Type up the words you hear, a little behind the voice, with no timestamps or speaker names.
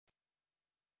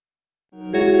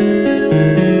Welcome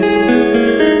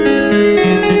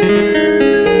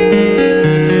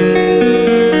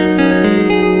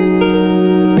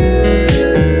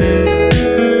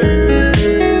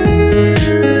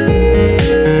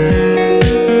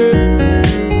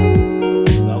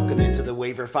into the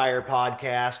Waiver Fire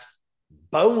Podcast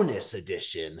bonus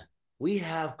edition. We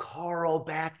have Carl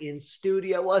back in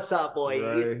studio. What's up, boy?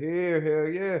 Right here, hell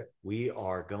yeah. We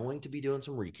are going to be doing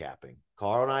some recapping.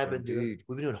 Carl and I have been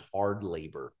doing hard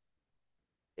labor.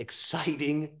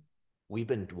 Exciting. We've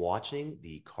been watching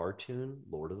the cartoon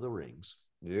Lord of the Rings.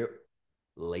 Yep.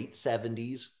 Late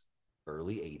 70s,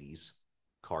 early 80s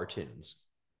cartoons.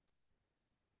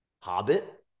 Hobbit.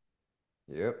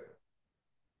 Yep.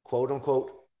 Quote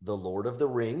unquote, the Lord of the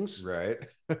Rings. Right.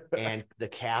 And the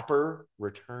capper,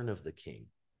 Return of the King.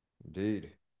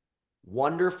 Indeed.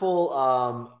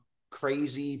 Wonderful,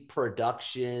 crazy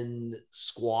production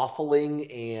squaffling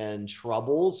and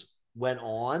troubles went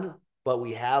on, but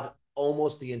we have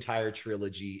almost the entire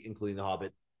trilogy, including The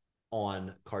Hobbit,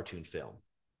 on cartoon film.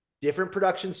 Different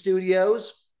production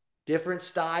studios, different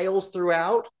styles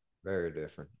throughout. Very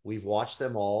different. We've watched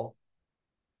them all.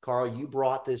 Carl, you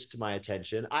brought this to my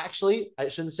attention. I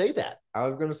shouldn't say that. I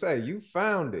was going to say, you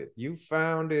found it. You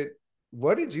found it.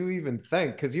 What did you even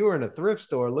think? Because you were in a thrift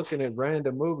store looking at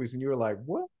random movies and you were like,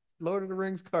 what? Lord of the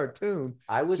Rings cartoon?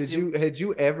 Had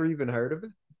you ever even heard of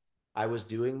it? I was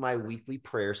doing my weekly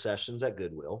prayer sessions at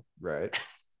Goodwill. Right.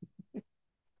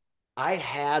 I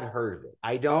had heard of it.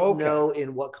 I don't know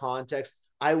in what context.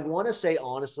 I want to say,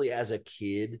 honestly, as a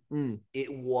kid,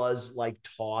 it was like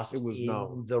tossed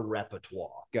in the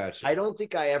repertoire. Gotcha. I don't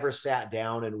think I ever sat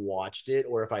down and watched it,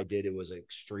 or if I did, it was an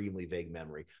extremely vague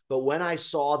memory. But when I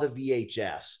saw the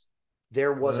VHS,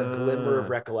 there was a glimmer of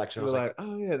recollection. I was like,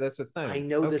 oh, yeah, that's a thing. I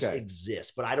know this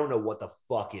exists, but I don't know what the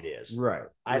fuck it is. Right.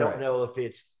 I don't know if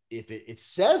it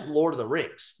says Lord of the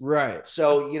Rings. Right.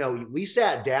 So, we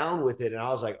sat down with it and I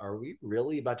was like, are we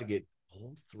really about to get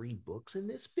all 3 books in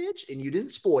this bitch? And you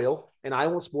didn't spoil, and I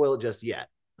won't spoil it just yet.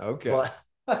 Okay.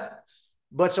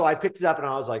 But so I picked it up and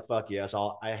I was like, fuck yes,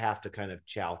 I have to kind of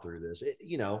chow through this.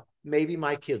 Maybe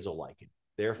my kids will like it.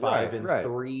 They're 5 and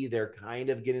 3. They're kind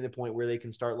of getting to the point where they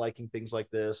can start liking things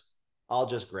like this. I'll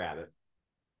just grab it.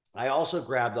 I also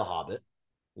grabbed The Hobbit,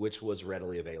 which was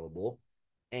readily available.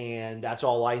 And that's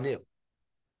all I knew.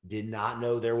 Did not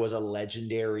know there was a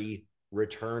legendary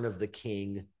Return of the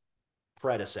King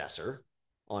predecessor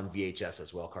on VHS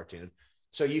as well, cartoon.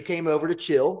 So you came over to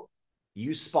chill.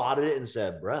 You spotted it and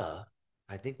said, bruh,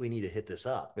 I think we need to hit this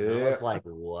up. And I was like,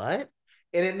 what?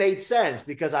 And it made sense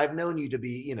because I've known you to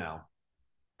be,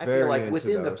 I feel like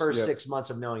within the first 6 months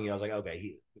of knowing you, I was like,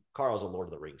 okay, Carl's a Lord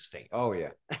of the Rings fan. Oh, yeah.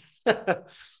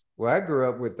 Well, I grew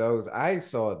up with those. I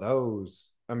saw those.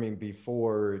 I mean,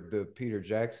 before the Peter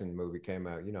Jackson movie came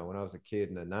out, when I was a kid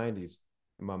in the 90s,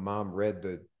 and my mom read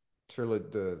the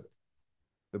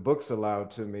books aloud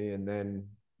to me, and then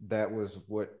that was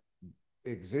what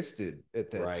existed at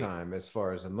that time as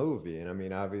far as a movie. And I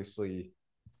mean, obviously,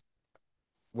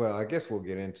 well, I guess we'll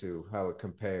get into how it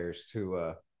compares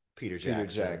to Peter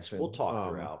Jackson. We'll talk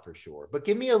throughout for sure. But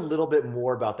give me a little bit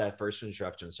more about that first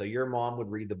instruction. So your mom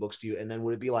would read the books to you, and then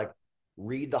would it be like,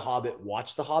 read The Hobbit,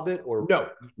 watch The Hobbit, or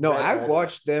no? I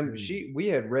watched them. We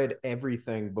had read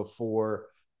everything before.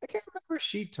 I can't remember.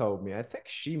 She told me. I think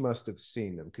she must have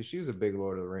seen them because she was a big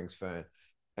Lord of the Rings fan,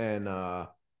 and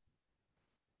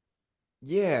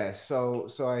yeah. So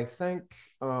I think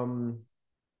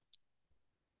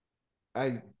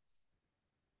I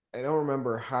don't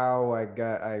remember how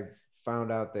I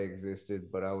found out they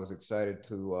existed, but I was excited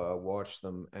to watch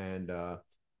them, and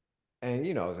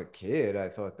as a kid, I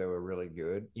thought they were really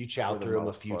good. You chowed through them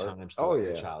a few times throughout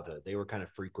your childhood. They were kind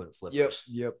of frequent flippers.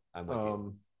 Yep. I'm with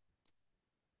you.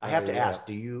 I have to ask,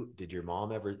 did your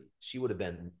mom ever, she would have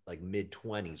been like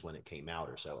mid-20s when it came out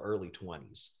or so, early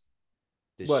 20s.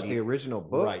 The original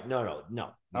book? Right. No.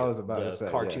 I was about to say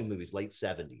cartoon movies, late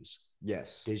 70s.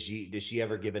 Yes. Did she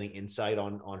ever give any insight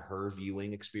on her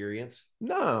viewing experience?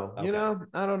 No. Okay.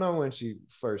 I don't know when she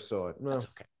first saw it. No.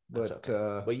 That's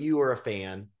okay. But you were a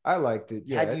fan. I liked it.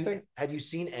 Yeah. Had you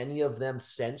seen any of them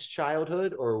since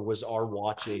childhood, or was our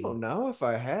watching? I don't know if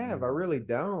I have. I really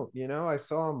don't. I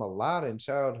saw them a lot in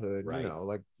childhood. Right.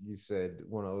 Like you said,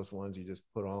 one of those ones you just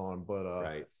put on. But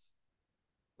right.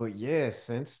 But yeah,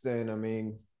 since then, I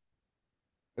mean,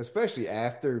 especially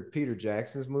after Peter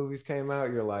Jackson's movies came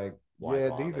out, you're like,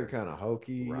 these are kind of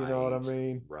hokey. Right. You know what I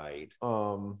mean? Right.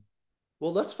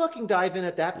 Well, let's fucking dive in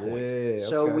at that point. Yeah.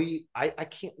 So okay. I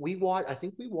think we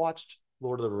watched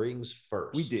Lord of the Rings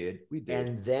first. We did.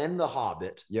 And then The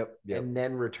Hobbit. Yep. And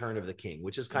then Return of the King,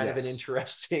 which is kind of an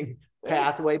interesting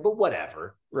pathway, but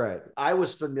whatever. Right. I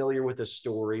was familiar with the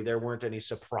story. There weren't any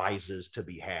surprises to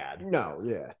be had. No,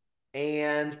 yeah.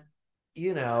 And,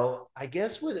 I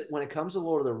guess when it comes to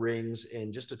Lord of the Rings,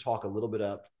 and just to talk a little bit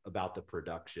about the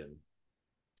production,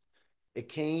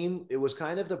 it was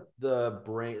kind of the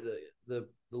brain, the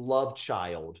love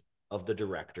child of the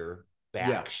director,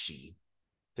 Bakshi,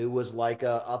 who was like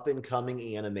a up and coming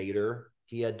animator.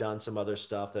 He had done some other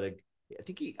stuff that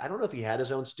I don't know if he had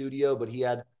his own studio, but he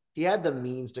had the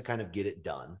means to kind of get it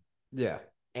done. Yeah.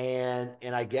 And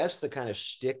I guess the kind of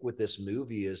shtick with this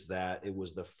movie is that it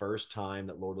was the first time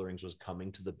that Lord of the Rings was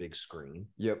coming to the big screen.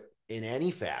 Yep. In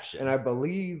any fashion. And I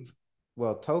believe,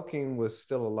 Tolkien was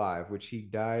still alive, which he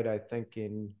died, I think,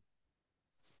 in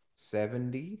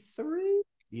 73.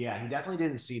 Yeah, he definitely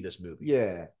didn't see this movie.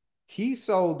 Yeah. He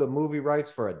sold the movie rights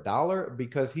for $1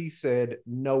 because he said,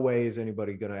 no way is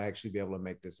anybody going to actually be able to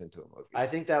make this into a movie. I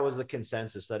think that was the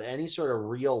consensus, that any sort of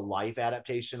real life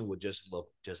adaptation would just look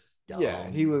just dumb. Yeah,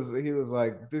 he was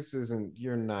like,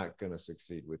 you're not going to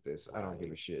succeed with this. Right. I don't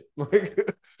give a shit.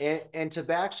 and to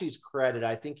Bakshi's credit,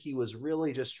 I think he was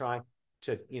really just trying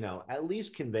to, at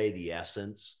least convey the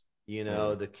essence,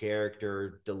 the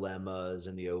character dilemmas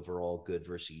and the overall good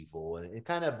versus evil, and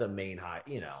kind of the main high,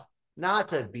 not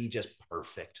to be just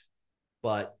perfect,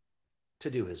 but to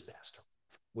do his best,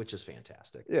 which is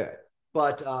fantastic. Yeah.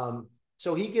 But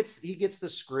so he gets the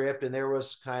script, and there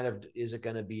was kind of, is it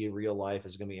going to be real life?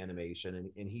 Is it going to be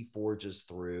animation? And he forges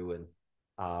through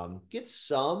and gets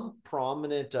some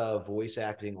prominent voice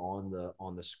acting on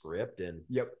the script. And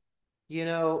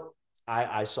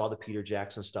I saw the Peter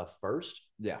Jackson stuff first.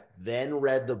 Yeah. Then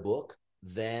read the book.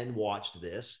 Then watched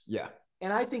this. Yeah.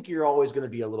 And I think you're always going to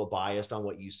be a little biased on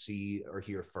what you see or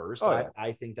hear first.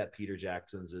 I think that Peter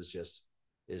Jackson's is just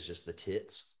the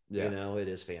tits. Yeah. It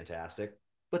is fantastic.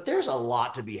 But there's a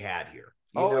lot to be had here.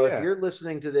 If you're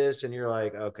listening to this and you're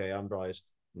like, okay, I'm probably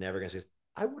never going to see this,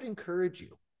 I would encourage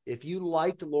you. If you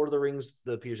liked Lord of the Rings,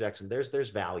 the Peter Jackson, there's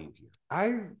value here.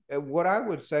 What I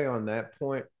would say on that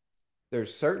point,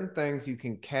 there's certain things you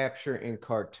can capture in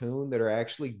cartoon that are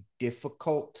actually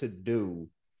difficult to do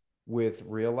with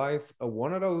real life.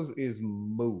 One of those is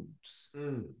moods.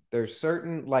 There's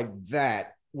certain, like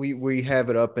that, we have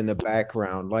it up in the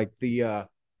background, like the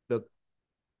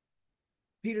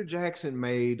Peter Jackson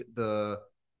made the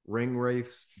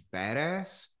Ringwraiths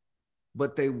badass,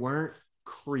 but they weren't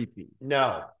creepy.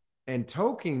 No. And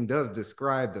Tolkien does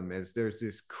describe them as there's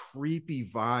this creepy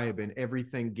vibe, and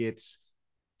everything gets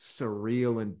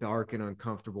surreal and dark and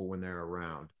uncomfortable when they're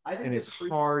around. And it's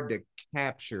hard to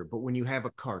capture. But when you have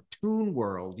a cartoon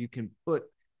world, you can put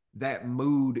that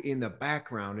mood in the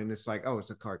background, and it's like, oh,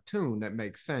 it's a cartoon. That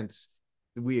makes sense.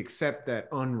 We accept that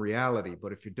unreality.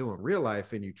 But if you're doing real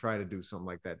life and you try to do something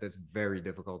like that, that's very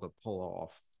difficult to pull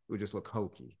off. It would just look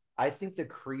hokey. I think the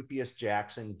creepiest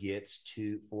Jackson gets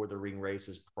for the Ringwraiths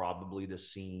is probably the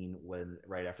scene when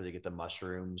right after they get the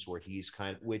mushrooms, where he's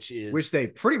which they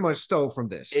pretty much stole from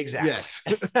this. Exactly. Yes.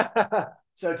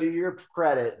 So to your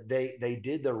credit, they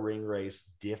did the Ringwraiths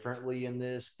differently in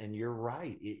this, and you're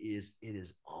right. It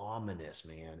is ominous,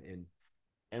 man.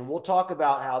 And we'll talk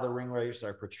about how the Ringwraiths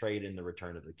are portrayed in the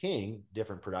Return of the King,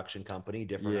 different production company,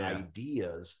 different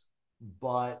ideas,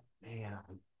 but man,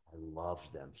 I love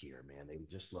them here, man. They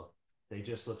just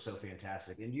look so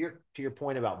fantastic. And to your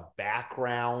point about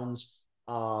backgrounds,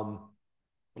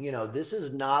 this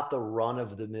is not the run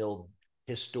of the mill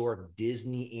historic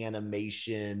Disney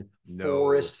animation,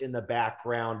 forest in the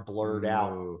background blurred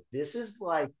out. This is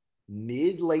like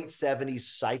mid-late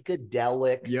 70s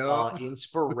psychedelic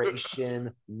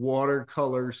inspiration.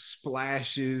 Watercolor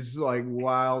splashes, like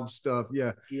wild stuff.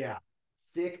 Yeah.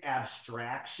 Thick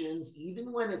abstractions,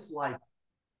 even when it's like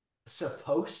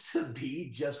supposed to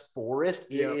be just forest,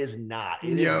 it is not.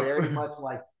 It is very much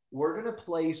like, we're going to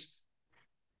place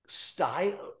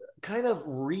style, kind of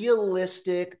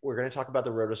realistic. We're going to talk about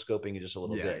the rotoscoping in just a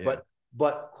little bit,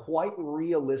 but quite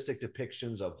realistic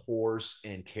depictions of horse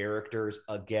and characters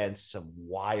against some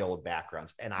wild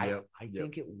backgrounds. And I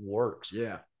think it works.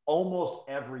 Yeah. Almost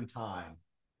every time.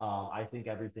 I think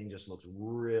everything just looks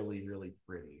really, really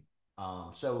pretty.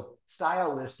 So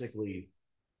stylistically,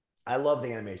 I love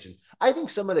the animation. I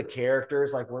think some of the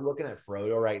characters, like we're looking at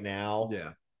Frodo right now.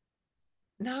 Yeah.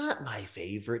 Not my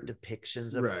favorite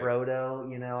depictions of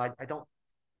Frodo.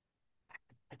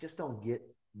 I just don't get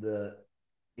the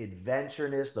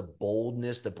adventureness, the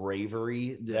boldness, the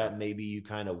bravery that maybe you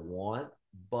kind of want,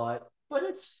 but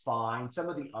it's fine. Some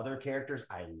of the other characters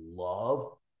I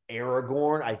love.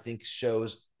 Aragorn, I think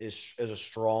is a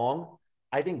strong.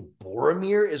 I think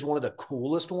Boromir is one of the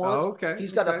coolest ones. Oh, okay.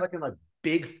 He's got a fucking like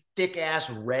big, thick ass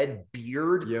red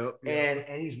beard. Yep. And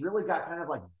he's really got kind of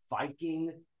like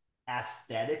Viking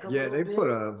aesthetic they bit. put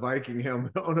a Viking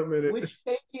helmet on him in it. Which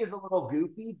maybe is a little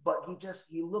goofy, but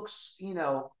he looks,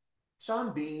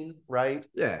 Sean Bean, right?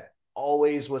 Yeah.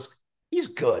 Always was he's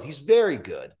good. He's very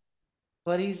good.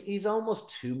 But he's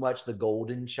almost too much the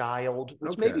golden child,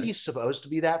 which maybe he's supposed to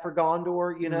be that for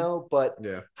Gondor, but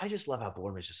yeah. I just love how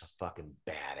Boromir's just a fucking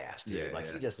badass dude.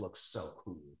 He just looks so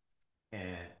cool.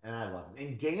 And I love him.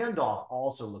 And Gandalf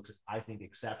also looks, I think,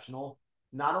 exceptional.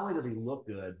 Not only does he look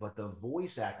good, but the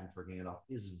voice acting for Gandalf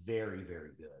is very,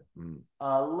 very good.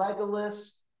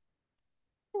 Legolas,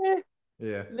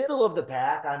 middle of the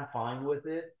pack. I'm fine with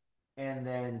it. And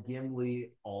then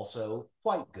Gimli also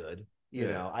quite good.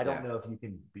 I don't know if you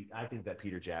can be. I think that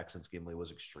Peter Jackson's Gimli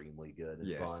was extremely good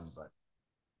and fun.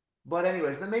 But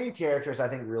anyways, the main characters I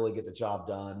think really get the job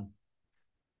done.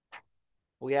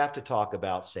 We have to talk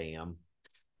about Sam.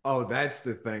 Oh, that's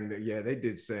the thing that they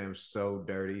did Sam so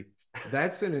dirty.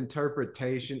 That's an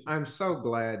interpretation. I'm so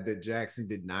glad that Jackson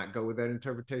did not go with that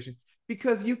interpretation,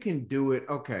 because you can do it.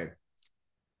 Okay.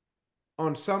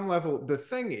 On some level, the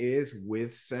thing is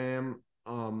with Sam,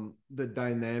 the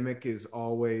dynamic is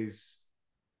always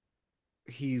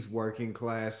he's working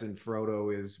class and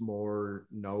Frodo is more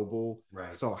noble.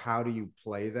 Right. So how do you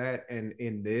play that? And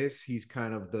in this, he's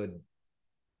kind of the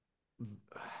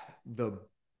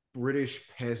British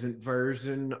peasant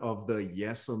version of the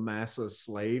Massa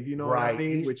slave, you know what I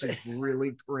mean? Which is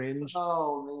really cringe.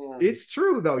 Oh man. It's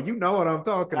true though. You know what I'm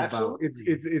talking about.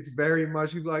 It's very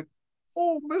much he's like,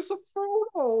 oh, Mr.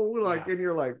 Frodo. And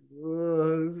you're like,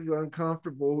 this is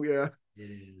uncomfortable. Yeah. It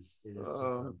is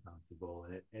uncomfortable.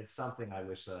 And it's something I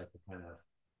wish that I could kind of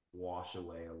wash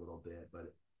away a little bit.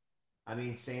 But I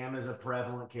mean, Sam is a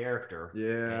prevalent character.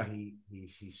 Yeah. And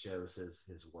he shows his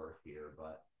worth here.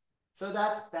 But so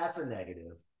that's a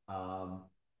negative. I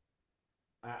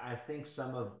think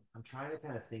I'm trying to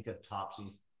kind of think of top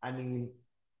scenes. I mean,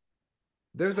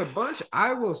 there's a bunch.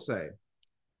 I will say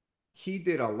he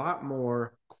did a lot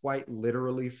more quite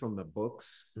literally from the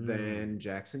books than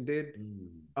Jackson did.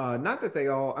 Not that they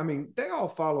all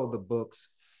follow the books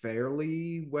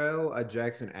fairly well.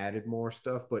 Jackson added more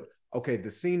stuff, but okay,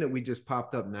 the scene that we just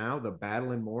popped up now, the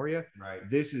battle in Moria, right?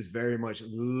 This is very much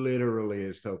literally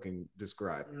as Tolkien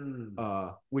described,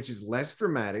 which is less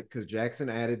dramatic because Jackson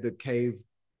added the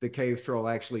cave troll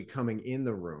actually coming in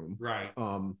the room, right?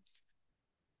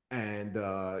 And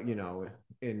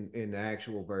in the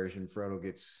actual version, Frodo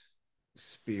gets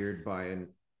speared by an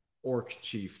orc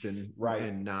chieftain, right,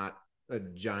 and not a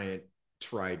giant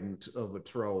trident of a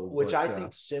troll. Which I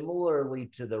think, similarly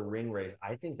to the Ringwraiths,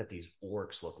 I think that these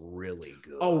orcs look really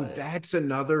good. Oh, that's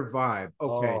another vibe.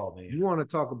 Okay, you want to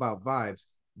talk about vibes?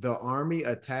 The army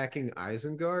attacking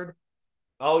Isengard.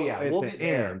 Oh yeah, we'll get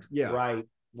there. Yeah, right.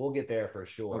 We'll get there for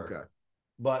sure. Okay,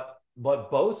 but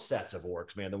both sets of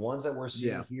orcs, man, the ones that we're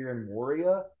seeing here in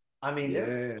Moria, I mean,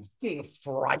 they're fucking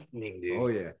frightening, dude. Oh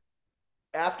yeah.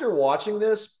 After watching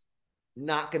this,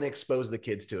 not going to expose the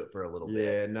kids to it for a little bit.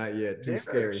 Yeah, not yet. Too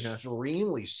scary,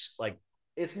 extremely,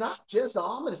 it's not just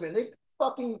ominous, man. They've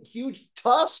fucking huge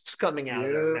tusks coming out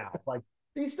of their mouth. Like,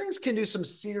 these things can do some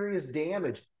serious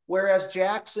damage. Whereas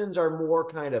Jackson's are more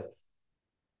kind of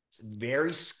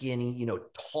very skinny,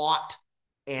 taut,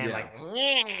 and and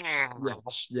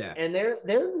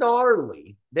they're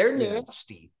gnarly, they're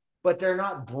nasty, but they're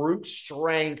not brute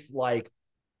strength, like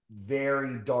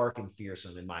very dark and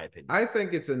fearsome, in my opinion. I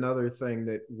think it's another thing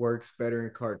that works better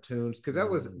in cartoons, because that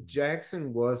was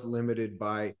Jackson was limited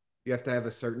by, you have to have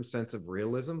a certain sense of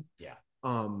realism.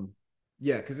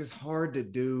 Because it's hard to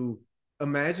do.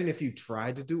 Imagine if you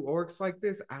tried to do orcs like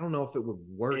this. I don't know if it would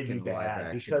work in live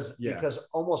action, because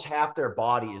almost half their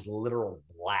body is literal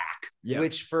black,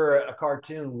 which for a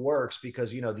cartoon works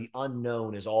because the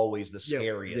unknown is always the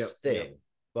scariest thing.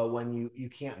 But when you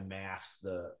can't mask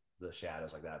the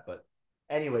shadows like that. But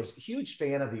anyways, huge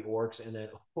fan of the orcs. And then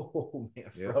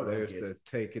Frodo there's the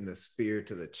taking the spear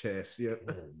to the chest. He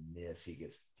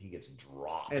gets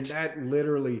dropped. And that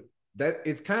literally, that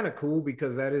it's kind of cool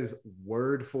because that is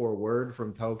word for word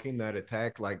from Tolkien, that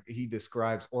attack. Like, he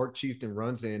describes orc chieftain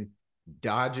runs in,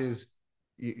 dodges,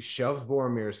 shoves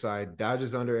Boromir aside,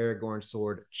 dodges under Aragorn's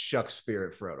sword, chucks spear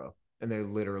at Frodo. And they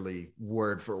literally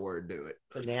word for word do it.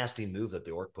 It's a nasty move that the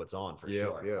orc puts on for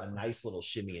sure. Yeah. A nice little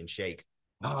shimmy and shake.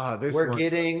 We're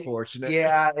getting unfortunate.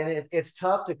 Yeah, and it's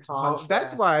tough to contrast.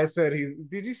 That's why I said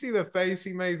did you see the face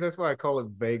he made? That's why I call it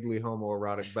vaguely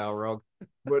homoerotic Balrog.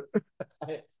 But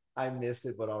I missed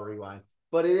it, but I'll rewind.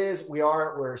 But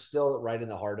we're still right in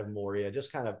the heart of Moria.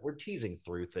 Just kind of, we're teasing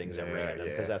through things at random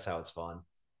because that's how it's fun.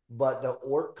 But the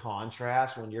orc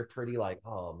contrast, when you're pretty like,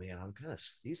 oh man,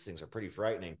 these things are pretty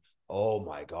frightening. Oh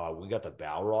my God, we got the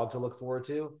Balrog to look forward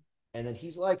to. And then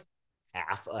he's like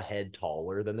half a head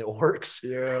taller than the orcs.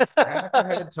 Yeah, half a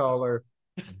head taller,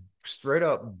 straight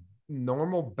up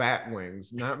normal bat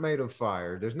wings, not made of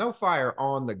fire. There's no fire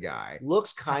on the guy.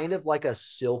 Looks kind of like a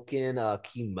silken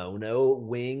kimono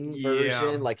wing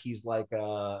version. Like he's like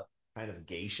a kind of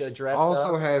geisha dressed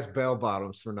also up. has bell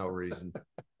bottoms for no reason,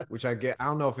 which I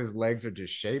don't know if his legs are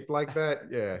just shaped like that.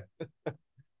 Yeah.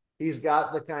 He's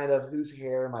got the kind of, whose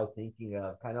hair am I thinking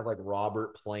of? Kind of like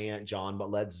Robert Plant, John, but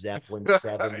Led Zeppelin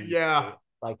 70s. Yeah.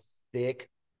 Like thick,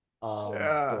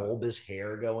 bulbous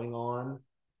hair going on.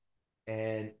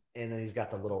 And then he's got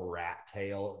the little rat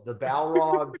tail. The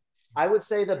Balrog, I would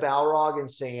say the Balrog and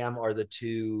Sam are the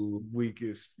two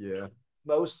weakest,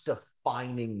 most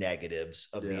defining negatives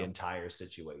of the entire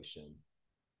situation.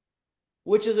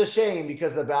 Which is a shame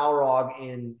because the Balrog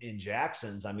in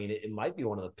Jackson's, I mean, it might be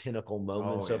one of the pinnacle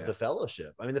moments of the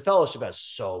Fellowship. I mean, the Fellowship has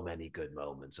so many good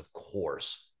moments, of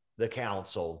course. The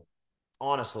Council,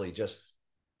 honestly, just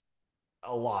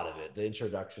a lot of it. The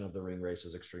introduction of the ring race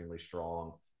is extremely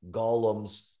strong.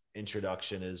 Gollum's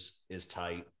introduction is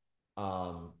tight.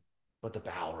 But the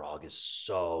Balrog is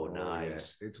so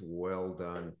nice. Yeah. It's well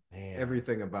done. Man.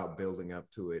 Everything about building up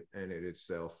to it and it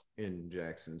itself in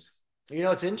Jackson's. You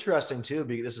know, it's interesting too,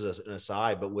 because this is an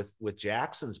aside, but with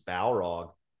Jackson's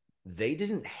Balrog, they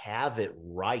didn't have it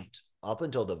right up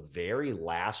until the very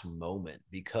last moment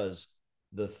because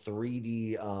the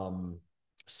 3D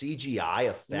CGI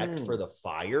effect for the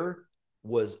fire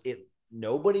was it.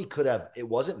 Nobody could have. It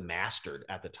wasn't mastered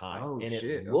at the time, and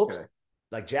it looked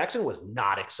like Jackson was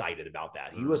not excited about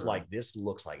that. He was like, "This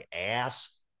looks like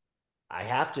ass. I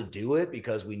have to do it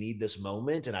because we need this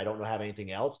moment, and I don't have anything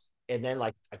else." And then,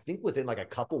 like, I think within like a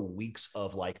couple weeks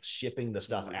of like shipping the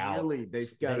stuff out, they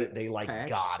got it.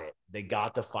 They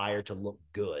got the fire to look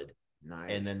good,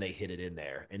 and then they hit it in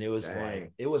there, and it was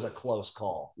it was a close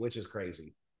call, which is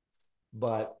crazy.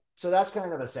 But so that's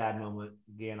kind of a sad moment.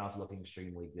 Gandalf looking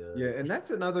extremely good. Yeah, and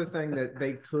that's another thing that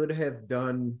they could have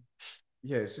done.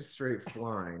 Yeah, it's just straight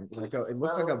flying. Like it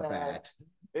looks like a bat.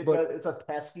 It's a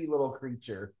pesky little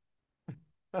creature.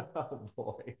 Oh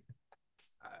boy.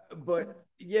 But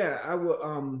yeah,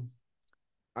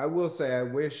 I will say I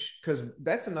wish, because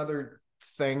that's another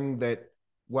thing that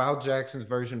while Jackson's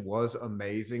version was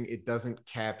amazing, it doesn't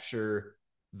capture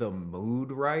the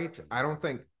mood right. I don't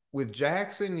think with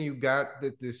Jackson you got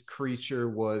that this creature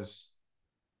was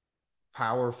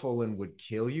powerful and would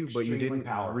kill you, but you didn't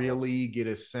really get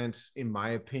a sense, in my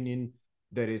opinion,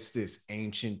 that it's this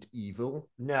ancient evil.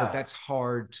 No, but that's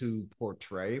hard to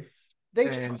portray.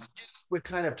 They with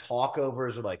kind of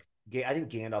talkovers or like, I think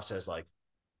Gandalf says like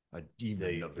a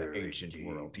demon of the ancient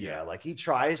world. Yeah, like he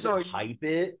tries to hype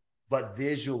it, but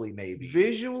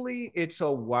visually it's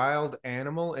a wild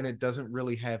animal and it doesn't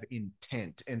really have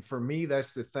intent. And for me,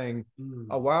 that's the thing.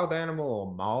 A wild animal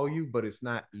will maul you, but it's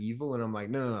not evil. And I'm like,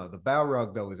 no. The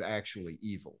Balrog though is actually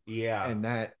evil. Yeah,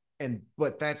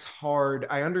 but that's hard.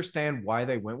 I understand why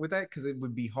they went with that, because it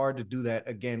would be hard to do that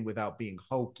again without being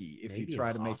hokey if you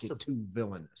try to make it too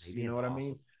villainous. You know what I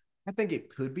mean? I think it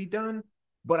could be done,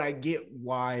 but I get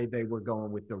why they were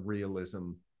going with the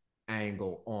realism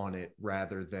angle on it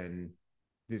rather than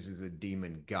this is a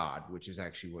demon god, which is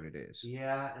actually what it is.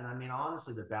 Yeah, and I mean,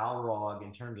 honestly, the Balrog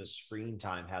in terms of screen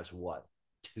time has what,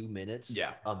 2 minutes?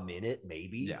 Yeah, a minute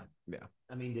maybe. Yeah.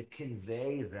 I mean, to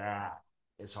convey that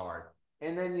is hard.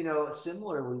 And then, you know,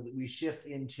 similarly, we shift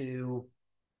into,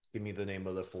 give me the name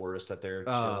of the forest that they're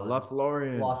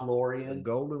Lothlorien. Lothlorien.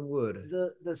 Golden Wood.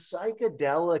 The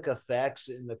psychedelic effects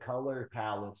in the color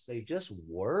palettes, they just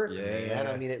work, man.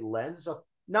 I mean, it lends itself.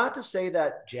 Not to say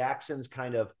that Jackson's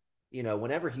kind of, you know,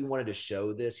 whenever he wanted to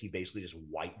show this, he basically just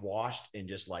whitewashed and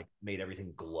just like made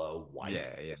everything glow white. Yeah.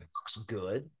 It looks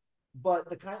good. But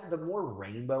the more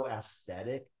rainbow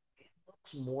aesthetic, it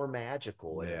looks more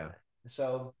magical. Yeah.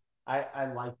 So I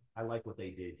like what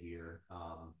they did here.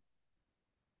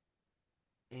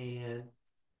 And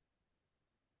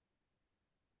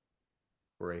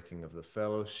breaking of the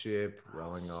Fellowship,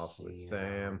 rowing off with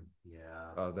Sam.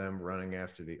 Yeah. Them running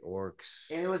after the orcs.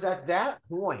 And it was at that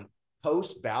point,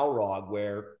 post Balrog,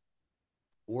 where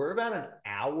we're about an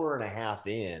hour and a half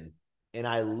in, and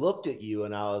I looked at you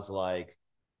and I was like,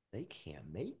 they can't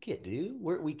make it, dude.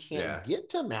 We can't get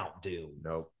to Mount Doom.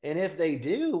 Nope. And if they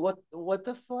do, what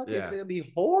the fuck? It's gonna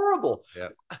be horrible. Yeah.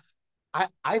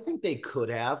 I think they could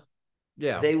have.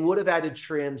 Yeah. They would have had to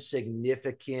trim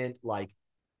significant, like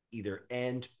either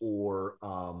Ent or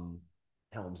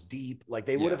Helm's Deep. Like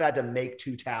they would have had to make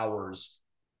Two Towers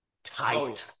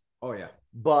tight. Oh yeah.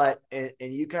 But and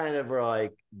you kind of were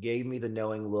like gave me the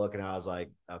knowing look, and I was like,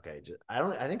 okay,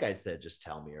 I think I said just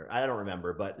tell me, or I don't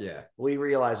remember, but yeah, we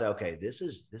realized, okay, this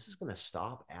is gonna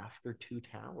stop after Two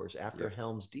Towers, after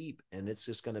Helm's Deep, and it's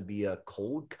just gonna be a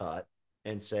cold cut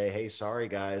and say, hey, sorry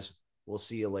guys, we'll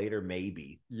see you later,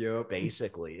 maybe.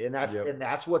 Basically. And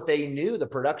that's what they knew. The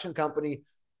production company,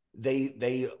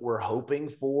 they were hoping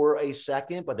for a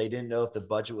second, but they didn't know if the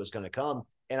budget was going to come.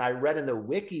 And I read in the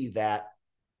wiki that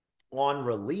on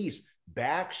release,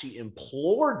 Bakshi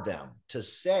implored them to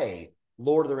say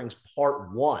Lord of the Rings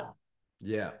Part 1.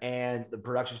 Yeah. And the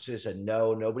production studio said,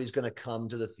 no, nobody's going to come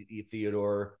to the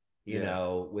theater, you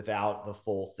know, without the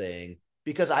full thing.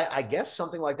 Because I guess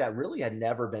something like that really had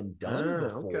never been done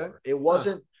before. Okay. It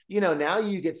wasn't, you know, now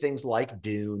you get things like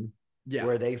Dune,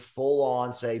 where they full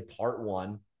on say Part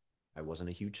 1. I wasn't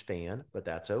a huge fan, but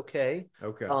that's okay.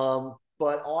 Okay.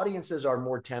 But audiences are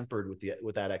more tempered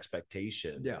with that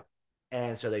expectation. Yeah.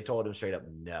 And so they told him straight up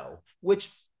no,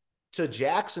 which to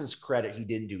Jackson's credit, he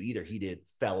didn't do either. He did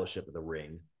Fellowship of the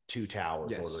Ring, Two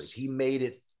Towers, Lord of the Rings. He made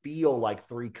it feel like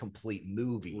 3 complete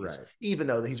movies, even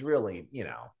though he's really, you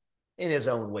know, in his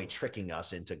own way, tricking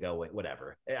us into going,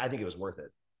 whatever. I think it was worth it.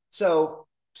 So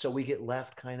we get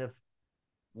left kind of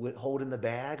with holding the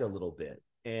bag a little bit.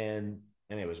 And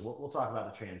anyways, we'll talk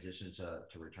about the transition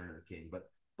to Return of the King,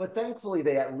 but thankfully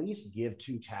they at least give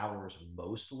Two Towers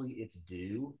mostly its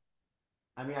due.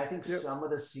 I mean, I think some of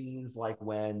the scenes, like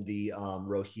when the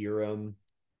Rohirrim,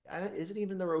 is it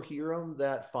even the Rohirrim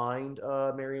that find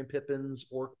Merry and Pippin's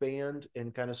orc band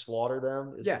and kind of slaughter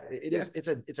them? It is.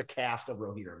 It's a cast of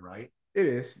Rohirrim, right? It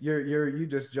is. You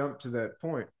just jumped to that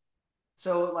point.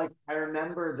 So, like, I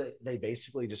remember that they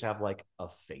basically just have like a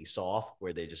face off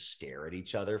where they just stare at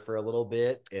each other for a little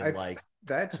bit, and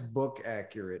that's book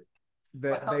accurate.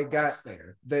 That they got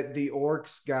that the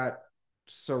orcs got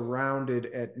surrounded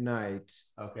at night,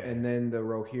 and then the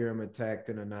Rohirrim attacked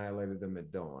and annihilated them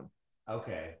at dawn.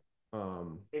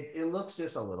 It looks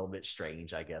just a little bit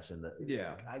strange, I guess.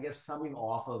 I guess coming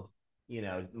off of, you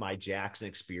know, my Jackson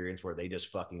experience where they just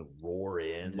fucking roar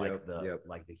in like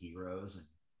the heroes, and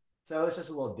so it's just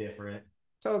a little different.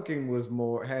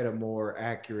 Tolkien had a more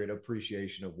accurate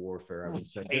appreciation of warfare, I would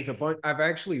say. I've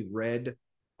actually read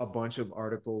a bunch of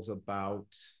articles about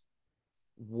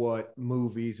what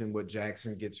movies and what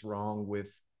Jackson gets wrong with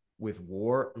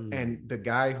war. And the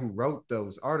guy who wrote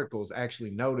those articles actually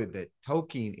noted that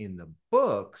Tolkien in the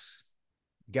books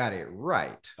got it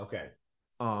right.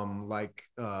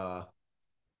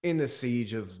 In the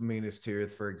Siege of Minas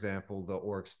Tirith, for example, the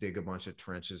orcs dig a bunch of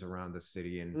trenches around the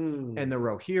city, and the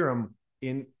Rohirrim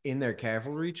in their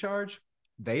cavalry charge,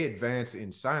 they advance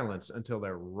in silence until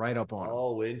they're right up on them.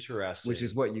 Oh, interesting. Which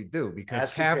is what you do,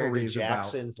 because cavalry is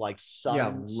Jackson's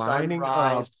about lining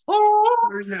up.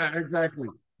 Oh! Yeah, exactly.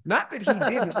 Not that he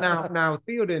didn't. Now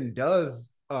Theoden does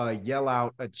yell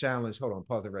out a challenge. Hold on,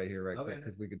 pause it right here, quick,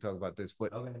 because we can talk about this.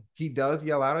 But he does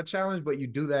yell out a challenge, but you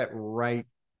do that right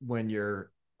when you're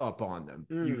up on them.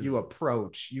 You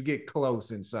approach, you get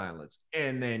close in silence,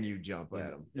 and then you jump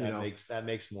at them. That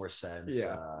makes more sense.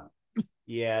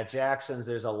 Jackson's,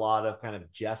 there's a lot of kind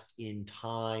of just in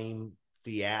time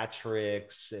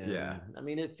theatrics, and I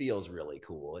mean, it feels really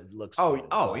cool. It looks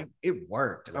it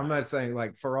worked. I'm not saying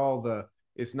like for all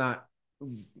it's not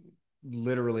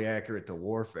literally accurate to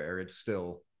warfare. It's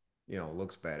still,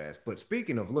 looks badass. But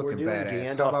speaking of looking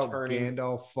badass, how about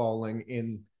Gandalf falling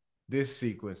in this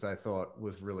sequence? I thought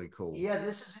was really cool. Yeah,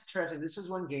 this is interesting. This is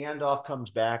when Gandalf comes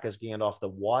back as Gandalf the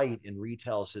White and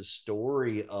retells his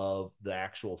story of the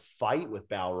actual fight with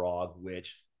Balrog,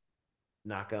 which,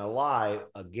 not gonna lie,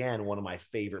 again, one of my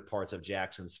favorite parts of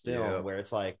Jackson's film, where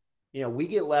it's like, we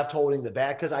get left holding the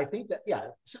bag, because I think that,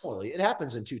 similarly, it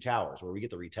happens in Two Towers where we get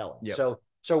the retelling.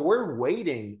 So we're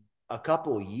waiting a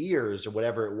couple years or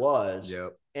whatever it was,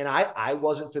 and I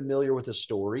wasn't familiar with the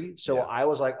story, so I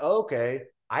was like, okay,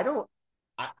 I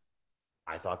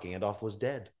thought Gandalf was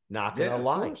dead. Not gonna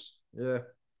lie.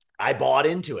 I bought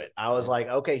into it. I was like,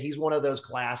 okay, he's one of those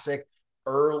classic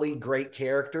early great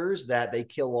characters that they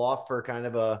kill off for kind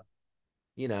of a,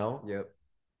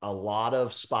 a lot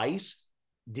of spice.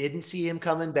 Didn't see him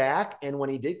coming back, and when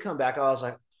he did come back, I was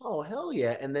like, oh hell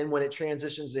yeah! And then when it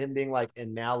transitions to him being like,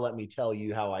 and now let me tell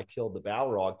you how I killed the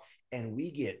Balrog, and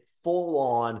we get full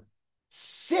on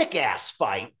sick ass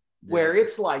fight. Where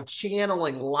it's like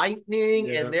channeling lightning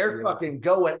and they're fucking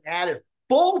going at it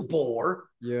full bore.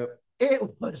 It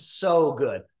was so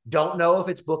good. Don't know if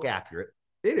it's book accurate.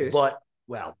 It is. But,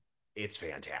 well, it's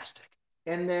fantastic.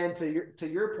 And then to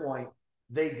your point,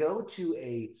 they go to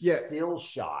a still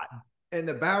shot And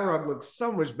the Balrog looks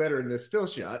so much better in this still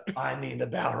shot. I mean, the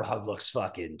Balrog looks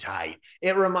fucking tight.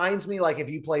 It reminds me like if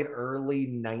you played early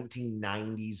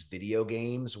 1990s video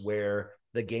games where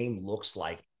the game looks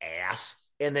like ass,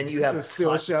 and then you have the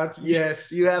still shots.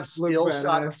 Yes, you have still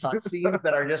shot cutscenes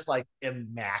that are just like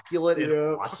immaculate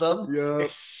and awesome.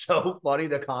 It's so funny,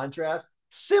 the contrast.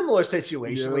 Similar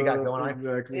situation we got going on,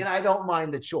 exactly. And I don't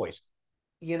mind the choice.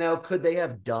 You know, could they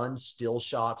have done still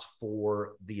shots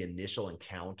for the initial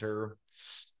encounter?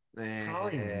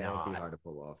 Probably not. It'd be hard to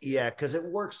pull off. Yeah, because it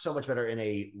works so much better in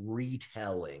a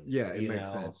retelling. Yeah, it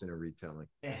makes sense in a retelling.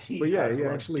 But yeah, he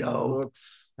actually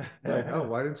looks like, oh,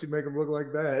 why didn't you make him look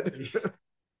like that?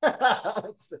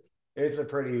 It's a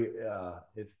pretty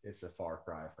it's a far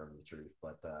cry from the truth,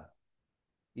 but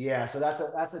yeah, so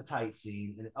that's a tight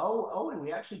scene. And and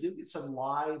we actually do get some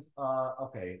live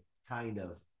okay, kind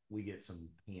of, we get some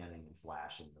panning and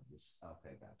flashing of this.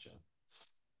 Okay, gotcha.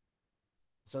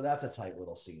 So that's a tight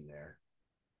little scene there.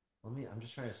 I'm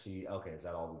just trying to see. Okay, is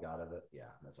that all we got of it? Yeah,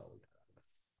 that's all we got of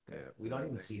it. Okay. Yeah, we don't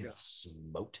even see him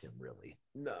smote him really.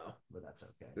 No, but that's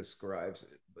okay. Describes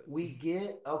it. But... We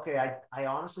get okay. I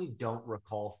honestly don't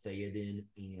recall Theoden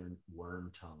and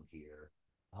Wormtongue here.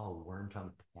 Oh,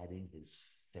 Wormtongue petting his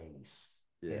face.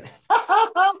 Yeah,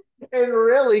 and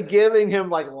really giving him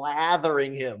like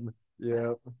lathering him.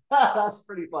 Yeah, that's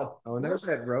pretty fun. Oh, and there's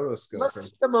that rotoscope. Let's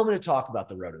take a moment to talk about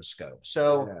the rotoscope.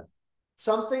 So,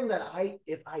 something that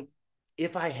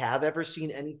if I have ever seen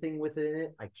anything within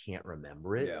it, I can't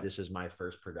remember it. Yeah. This is my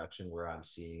first production where I'm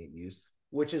seeing it used,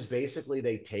 which is basically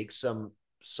they take some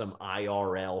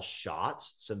IRL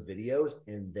shots, some videos,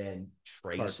 and then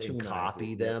trace and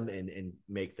copy them and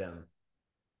make them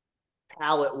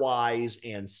palette wise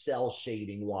and cell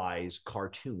shading wise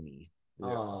cartoony.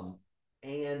 Yeah.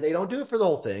 And they don't do it for the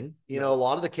whole thing. You know, a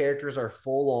lot of the characters are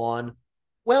full on.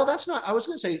 Well, that's not, I was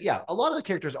going to say, yeah, a lot of the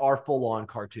characters are full on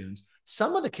cartoons.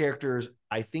 Some of the characters,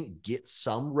 I think, get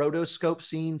some rotoscope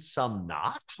scenes, some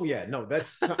not. Oh, yeah, no,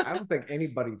 that's, I don't think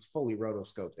anybody's fully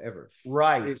rotoscoped ever.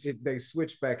 Right. They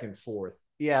switch back and forth.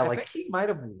 Yeah. I think he might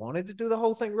have wanted to do the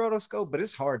whole thing rotoscope, but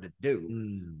it's hard to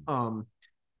do.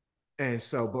 And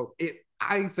so, but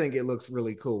I think it looks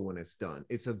really cool when it's done.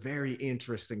 It's a very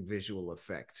interesting visual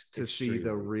effect to see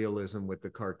the realism with the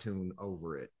cartoon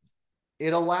over it.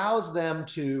 It allows them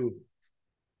to,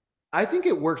 I think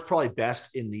it works probably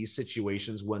best in these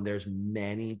situations when there's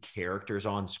many characters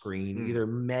on screen, either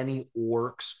many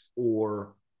orcs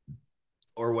or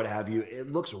what have you.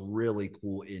 It looks really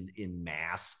cool in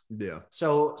mass. Yeah.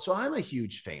 So I'm a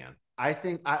huge fan. I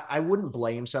think I wouldn't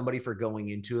blame somebody for going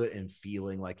into it and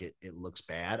feeling like it looks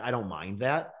bad. I don't mind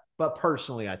that. But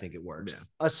personally, I think it works,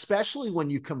 especially when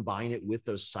you combine it with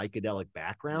those psychedelic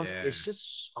backgrounds. Yeah. It's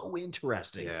just so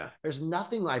interesting. Yeah. There's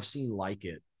nothing I've seen like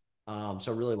it. So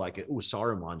I really like it. Ooh,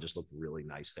 Saruman just looked really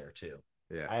nice there too.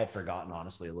 Yeah. I had forgotten,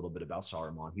 honestly, a little bit about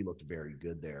Saruman. He looked very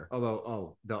good there.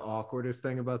 Although, the awkwardest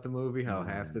thing about the movie, how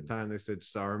half the time they said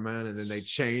Saruman and then they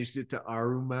changed it to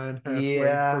Aruman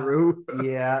halfway through.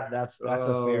 Yeah, that's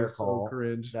a fair call. So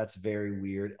cringe. That's very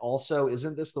weird. Also,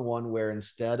 isn't this the one where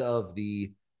instead of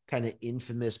the kind of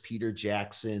infamous Peter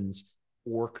Jackson's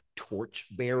orc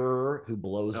torchbearer who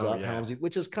blows up Helm's,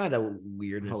 which is kind of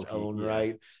weird in its own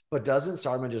right, but doesn't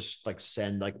Saruman just like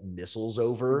send like missiles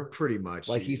over? Pretty much,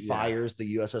 like he fires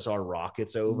the USSR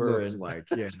rockets over. Looks and like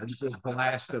it's a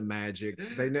blast of magic.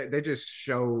 They just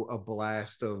show a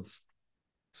blast of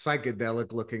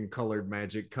psychedelic looking colored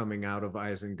magic coming out of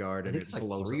Isengard, and it's like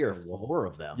 3 or 4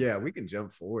 of them. Yeah, we can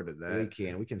jump forward to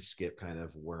that. We can skip kind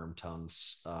of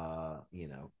Wormtongue's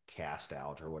cast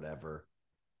out or whatever.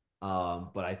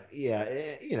 But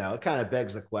it kind of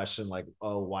begs the question, like,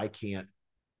 oh, why can't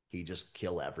he just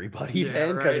kill everybody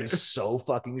then? Because he's so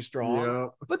fucking strong. Yeah.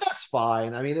 But that's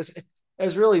fine. I mean,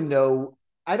 there's really no,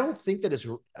 I don't think that it's,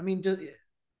 I mean,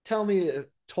 tell me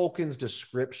Tolkien's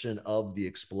description of the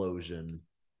explosion.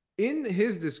 In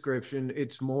his description,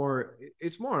 it's more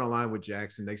in line with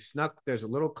Jackson. There's a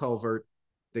little covert,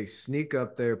 they sneak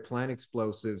up there, plant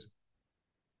explosives.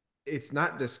 It's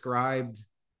not described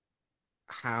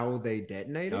how they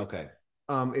detonated. Okay.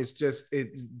 It's just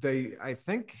I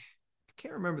think I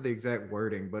can't remember the exact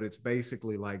wording, but it's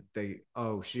basically like they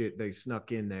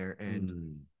snuck in there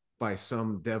and by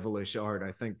some devilish art,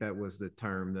 I think that was the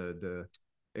term, the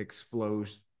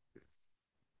explosion,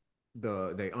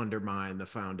 they undermine the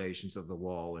foundations of the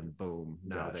wall and boom,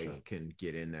 now they can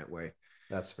get in that way.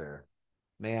 That's fair.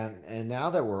 Man, and now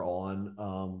that we're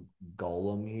on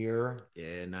Gollum here,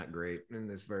 not great in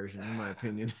this version, in my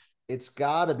opinion. It's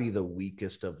got to be the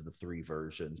weakest of the 3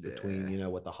 versions between,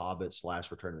 what The Hobbit /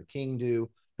 Return of the King do,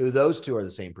 who those 2 are the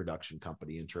same production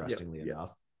company, interestingly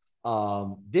enough.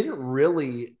 Didn't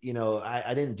really,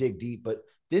 I didn't dig deep, but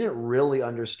didn't really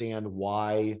understand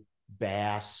why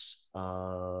Bass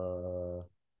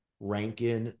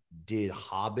Rankin did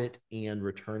Hobbit and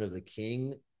Return of the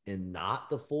King and not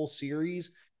the full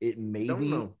series. It may Don't be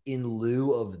know. in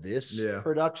lieu of this Yeah.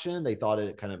 production. They thought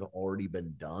it kind of already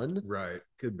been done. Right.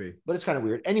 Could be. But it's kind of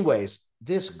weird. Anyways,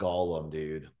 this Gollum,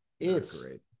 dude, Not it's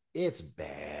great. it's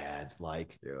bad.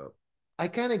 Like, Yeah. I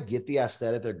kind of get the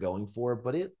aesthetic they're going for,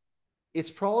 but it's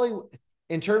probably,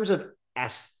 in terms of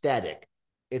aesthetic,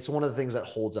 it's one of the things that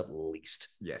holds up least.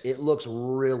 Yes. It looks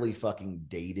really fucking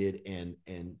dated, and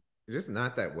it's just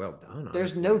not that well done.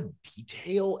 There's honestly. no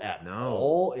detail at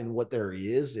all in what there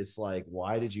is. It's like,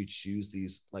 why did you choose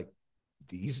these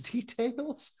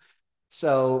details?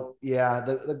 So yeah,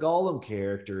 the Gollum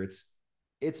character, it's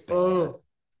bad.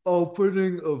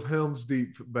 Opening of Helm's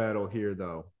Deep battle here,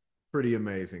 though, pretty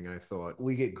amazing. I thought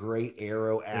We get great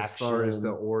arrow action as far as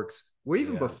the orcs. Well,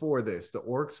 even before this, the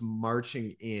orcs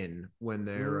marching in when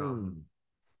they're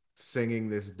singing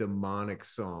this demonic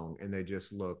song, and they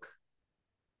just look.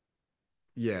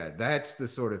 Yeah, that's the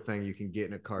sort of thing you can get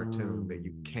in a cartoon that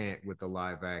you can't with the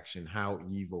live action. How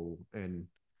evil and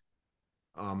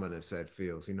ominous that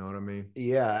feels. You know what I mean?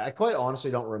 Yeah, I quite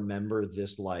honestly don't remember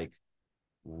this like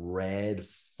red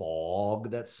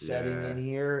fog that's setting in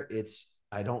here.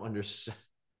 I don't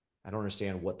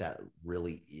understand what that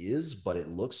really is, but it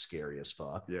looks scary as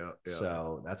fuck. Yeah.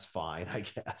 So that's fine, I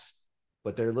guess.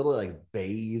 But they're literally like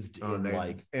bathed in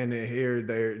like, and here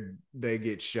they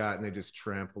get shot and they just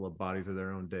trample the bodies of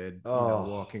their own dead,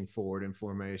 walking forward in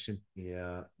formation.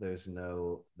 Yeah, there's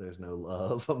no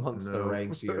love amongst the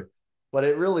ranks here. But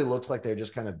it really looks like they're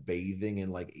just kind of bathing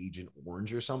in like Agent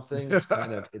Orange or something.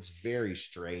 It's very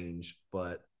strange,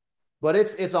 but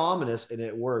it's ominous and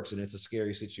it works and it's a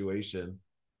scary situation.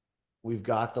 We've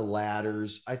got the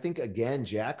ladders. I think again,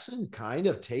 Jackson kind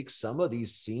of takes some of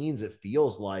these scenes, it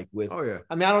feels like, with I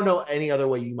mean, I don't know any other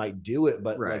way you might do it,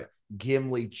 but like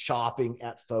Gimli chopping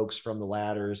at folks from the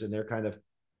ladders, and they're kind of,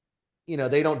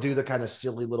 they don't do the kind of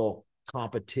silly little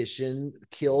competition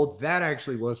kill. That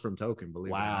actually was from Tolkien,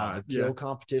 believe it or not. The kill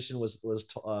competition was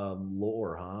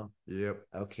lore, huh? Yep.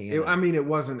 Okay. I mean, it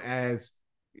wasn't as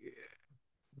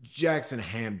Jackson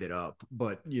hammed it up,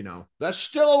 but that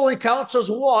still only counts as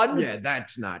one. Yeah,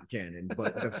 that's not canon.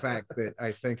 But the fact that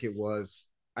I think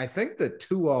the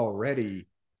two already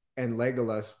and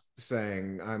Legolas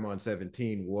saying I'm on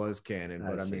 17 was canon,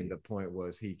 but I mean the point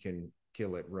was he can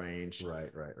kill at range.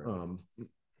 Right.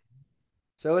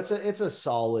 So it's a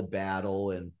solid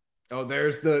battle, and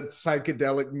there's the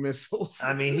psychedelic missiles.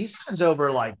 I mean, he sends over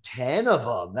like 10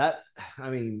 of them.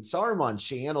 Saruman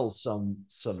channels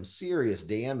some serious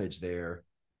damage there.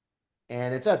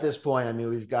 And it's at this point, I mean,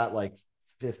 we've got like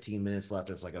 15 minutes left.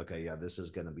 It's like, okay, yeah, this is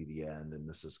going to be the end, and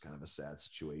this is kind of a sad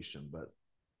situation, but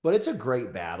it's a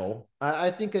great battle. I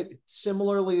think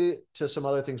similarly to some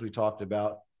other things we talked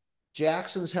about,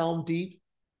 Jackson's Helm Deep,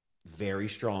 very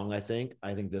strong. I think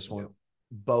this one,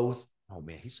 both. Oh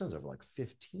man, he sends over like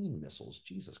 15 missiles.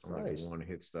 Jesus Christ. One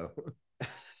hit stuff.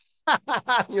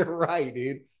 You're right,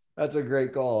 dude. That's a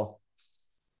great call.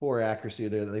 Poor accuracy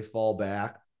there. They fall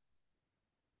back.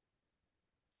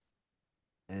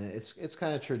 And it's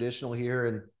kind of traditional here.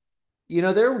 And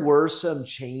there were some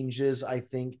changes, I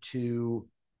think, to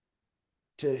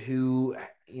who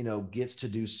gets to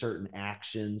do certain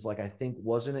actions. Like, I think I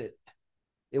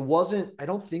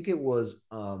don't think it was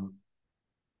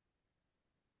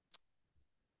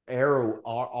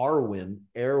Arwen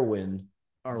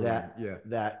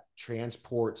that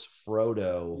transports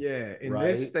Frodo. Yeah, in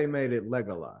this they made it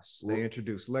Legolas. They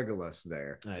introduced Legolas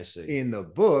there. I see. In the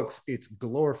books, it's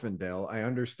Glorfindel. I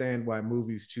understand why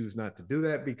movies choose not to do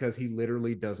that because he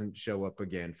literally doesn't show up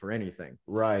again for anything.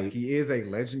 Right. He is a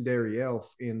legendary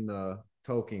elf in the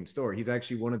Tolkien story. He's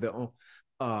actually one of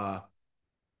the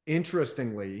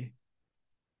interestingly,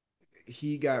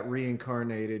 he got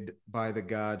reincarnated by the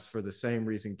gods for the same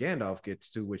reason Gandalf gets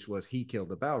to, which was he killed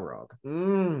the Balrog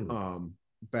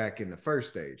back in the first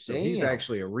stage. So he's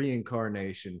actually a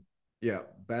reincarnation. Yeah,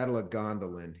 Battle of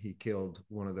Gondolin. He killed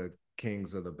one of the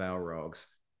kings of the Balrogs,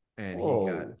 and he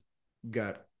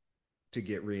got to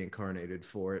get reincarnated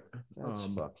for it. That's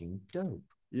fucking dope.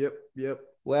 Yep.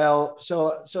 Well,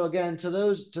 so again, to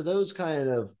those kind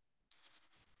of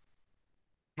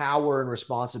power and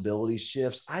responsibility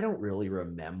shifts, I don't really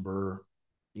remember,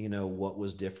 what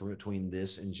was different between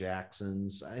this and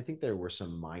Jackson's. I think there were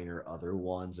some minor other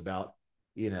ones about,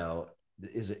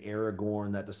 is it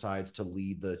Aragorn that decides to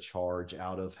lead the charge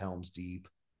out of Helm's Deep?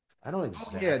 I don't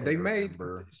exactly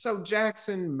remember. So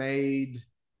Jackson made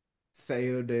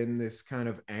Theoden this kind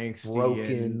of angsty broken,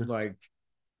 and like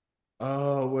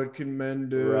Oh, what can men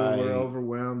do? We're Right.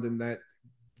 overwhelmed, and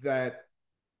that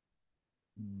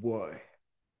what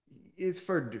it's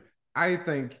for. I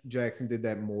think Jackson did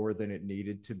that more than it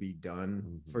needed to be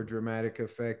done for Mm-hmm. dramatic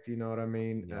effect. You know what I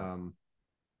mean? Yeah.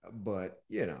 But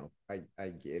I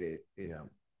get it. Yeah.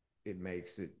 It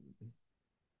makes it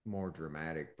more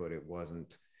dramatic, but it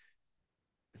wasn't.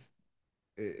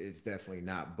 It's definitely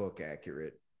not book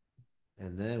accurate.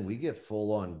 And then we get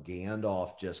full on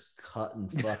Gandalf just cutting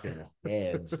fucking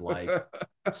heads like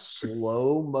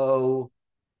slow mo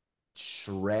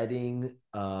shredding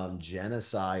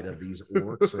genocide of these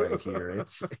orcs right here.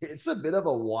 It's a bit of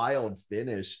a wild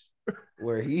finish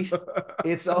where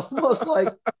it's almost like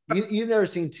you've never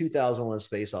seen 2001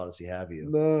 Space Odyssey, have you?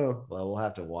 No. Well, we'll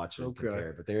have to watch it and Okay. compare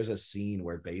it. But there's a scene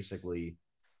where basically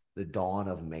the dawn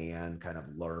of man kind of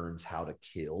learns how to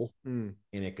kill. Mm.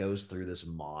 And it goes through this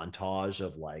montage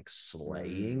of like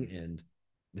slaying. Mm. And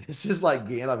this is like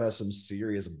Gandalf has some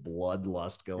serious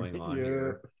bloodlust going on Yeah.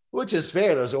 here, which is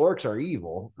fair. Those orcs are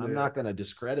evil. I'm Yeah. not going to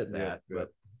discredit Yep. that. Yep. But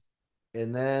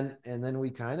and then we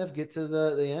kind of get to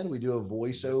the end. We do a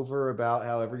voiceover about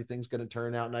how everything's going to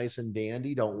turn out nice and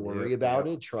dandy. Don't worry Yep. about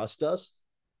Yep. it. Trust us.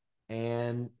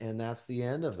 And that's the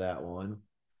end of that one.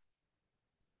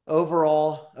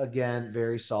 Overall, again,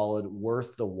 very solid,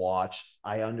 worth the watch.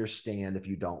 I understand if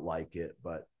you don't like it,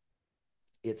 but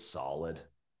it's solid.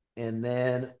 And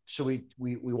then so we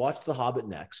watched The Hobbit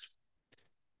next.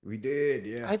 We did.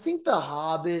 Yeah. I think The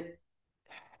Hobbit,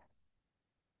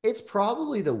 it's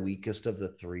probably the weakest of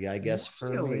the three, I guess, for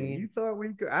Really? me. You thought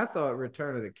we could? I thought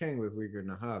Return of the King was weaker than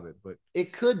The Hobbit, but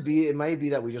It could be, it might be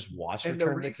that we just watched and the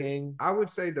Return of the reason King. I would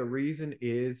say the reason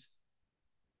is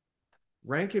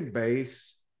Rankin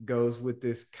Bass goes with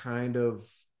this kind of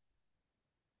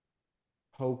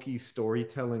hokey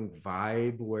storytelling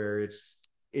vibe where it's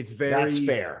That's very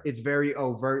fair. it's very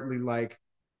overtly like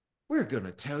we're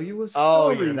gonna tell you a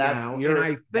Oh story yeah, that's now. And you're I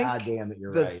think goddamn it,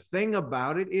 you're the right. thing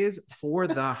about it is for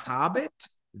The Hobbit,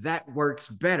 that works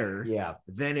better Yeah.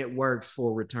 than it works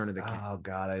for Return of the King. Oh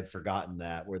God, I'd forgotten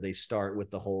that where they start with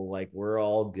the whole like we're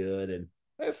all good and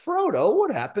hey Frodo,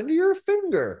 what happened to your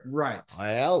finger? Right.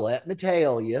 Well, let me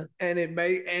tell you. And it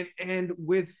may and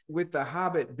with the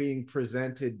Hobbit being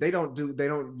presented, they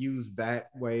don't use that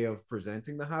way of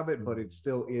presenting the Hobbit, but it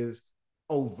still is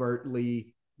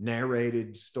overtly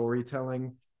narrated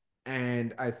storytelling.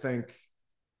 And I think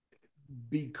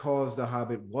because the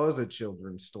Hobbit was a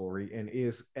children's story and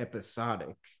is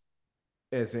episodic,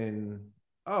 as in,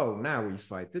 oh, now we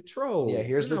fight the Yeah, trolls.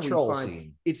 here's the Now we troll find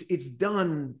scene. it's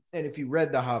done. And if you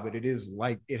read The Hobbit, it is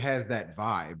like it has that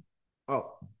vibe.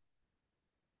 Oh,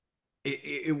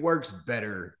 it works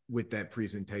better with that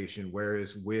presentation,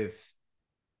 whereas with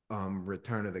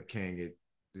Return of the King, it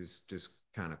is just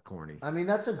kind of corny. I mean,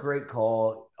 that's a great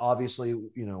call. Obviously,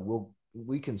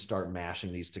 we can start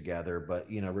mashing these together, but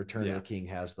Return of Yeah. the King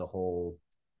has the whole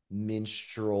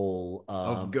minstrel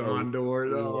Of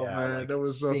Gondor. Oh yeah, man, like that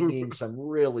was so singing some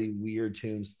really weird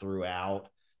tunes throughout.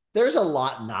 There's a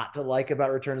lot not to like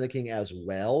about Return of the King as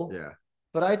well. yeah.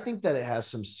 But I think that it has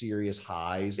some serious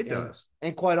highs. It does.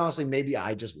 And quite honestly, maybe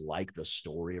I just like the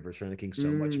story of Return of the King so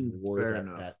much more Fair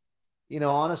that enough.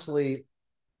 honestly,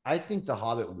 I think The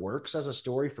Hobbit works as a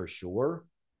story for sure,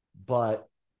 but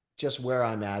just where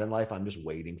I'm at in life, I'm just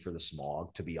waiting for the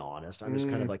smog, to be honest. I'm just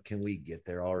kind of like, can we get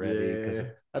there already? Because Yeah.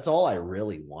 that's all I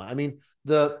really want. I mean,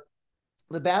 the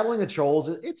battling of trolls,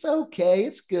 it's okay,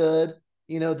 it's good.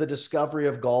 The discovery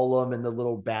of Gollum and the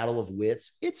little battle of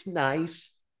wits, it's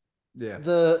nice. Yeah.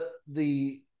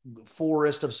 The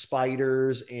forest of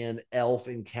spiders and elf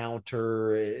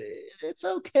encounter, it's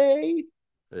okay.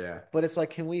 Yeah. But it's like,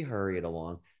 can we hurry it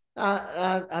along?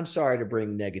 I'm sorry to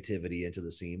bring negativity into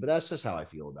the scene, but that's just how I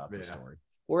feel about the story.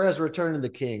 Whereas Return of the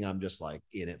King, I'm just like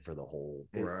in it for the whole.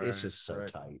 It's just so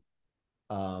tight.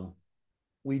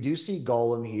 We do see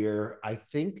Gollum here. I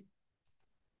think,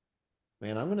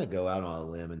 man, I'm gonna go out on a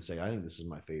limb and say I think this is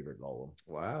my favorite Gollum.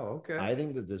 Wow. Okay. I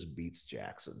think that this beats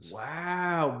Jackson's.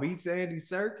 Wow, beats Andy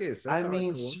Serkis. I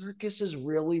mean, Serkis is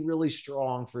really, really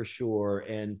strong for sure,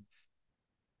 and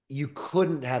you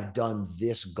couldn't have done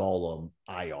this Gollum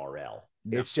IRL.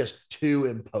 No. It's just too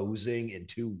imposing and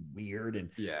too weird and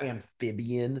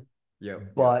amphibian.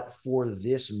 But for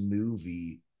this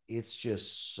movie, it's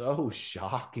just so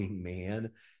shocking, man.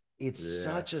 It's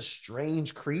such a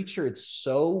strange creature. It's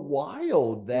so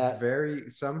wild that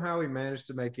it's somehow he managed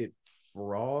to make it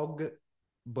frog,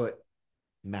 but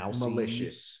mousy,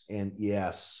 malicious. And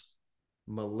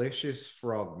malicious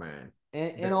frogman.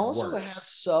 And also works. Has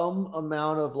some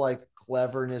amount of like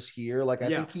cleverness here. Like I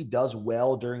think he does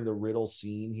well during the riddle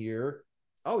scene here.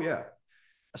 Oh yeah.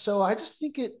 So I just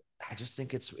think I just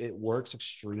think it works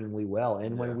extremely well.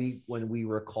 And when we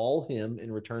recall him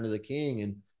in Return of the King,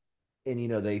 and you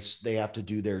know they have to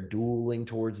do their dueling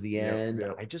towards the end.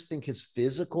 I just think his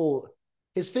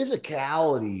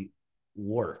physicality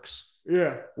works.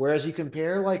 Yeah. Whereas you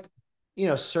compare like, you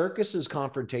know, Circus's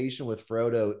confrontation with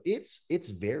Frodo, it's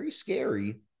very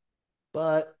scary,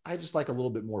 but I just like a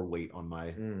little bit more weight on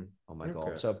my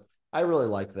golf. So I really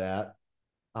like that.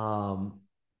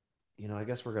 You know, I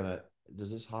guess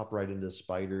does this hop right into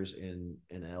spiders and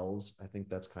elves? I think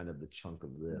that's kind of the chunk of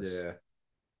this. Yeah.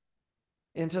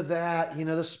 Into that, you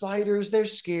know, the spiders, they're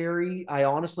scary. I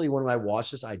honestly, when I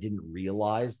watched this, I didn't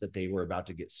realize that they were about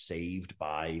to get saved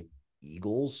by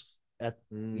eagles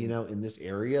you know, in this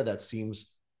area. That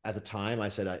seems, at the time I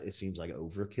said, it seems like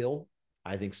overkill.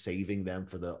 I think saving them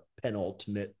for the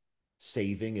penultimate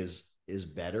saving is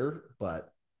better,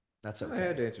 but that's okay. I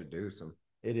had to introduce them.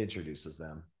 It introduces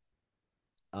them.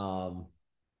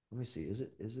 Let me see. Is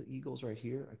it eagles right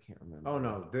here? I can't remember. Oh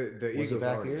no, the eagles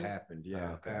already happened.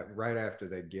 Yeah, right after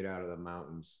they get out of the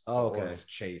mountains. Oh, okay. Orcs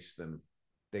chase them.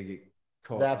 They get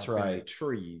caught. That's right. In the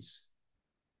trees.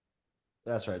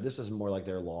 That's right. This is more like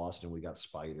they're lost, and we got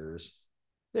spiders.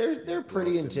 They're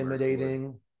pretty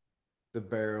intimidating. The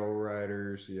barrel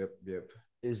riders. Yep.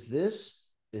 Is this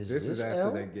after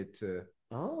elf? they get to?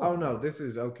 Oh no, this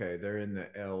is okay. They're in the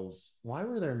elves. Why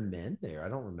were there men there? I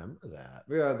don't remember that.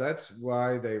 Yeah, that's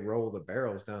why they roll the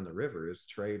barrels down the river, is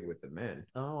trade with the men.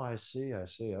 Oh, I see.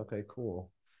 Okay, cool.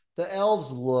 The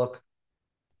elves look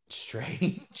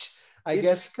strange. I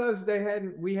guess because they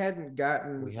hadn't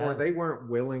gotten, or they weren't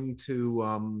willing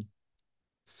to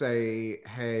say,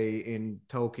 hey, in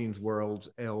Tolkien's world,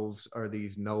 elves are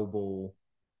these noble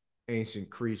ancient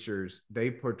creatures.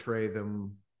 They portray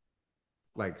them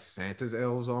like Santa's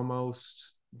elves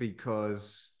almost,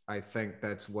 because I think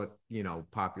that's what, you know,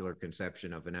 popular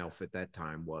conception of an elf at that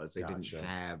time was. They didn't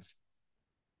have,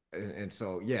 and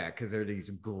so yeah, because they're these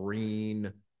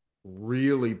green,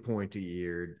 really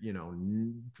pointy-eared, you know,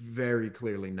 very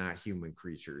clearly not human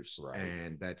creatures,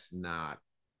 and that's not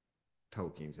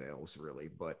Tolkien's elves really,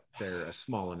 but they're a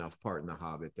small enough part in the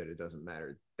Hobbit that it doesn't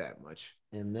matter that much.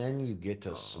 And then you get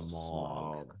to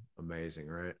Smaug. Amazing,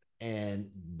 right? And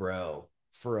bro,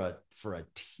 for a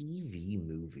TV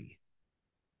movie,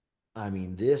 I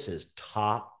mean, this is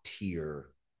top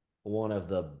tier, one of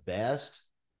the best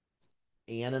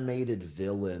animated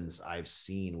villains I've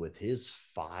seen, with his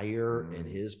fire and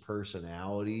his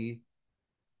personality.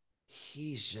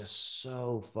 He's just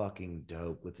so fucking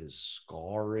dope with his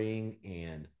scarring.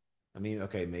 And I mean,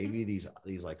 okay, maybe these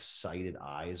like sighted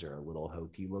eyes are a little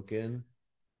hokey looking,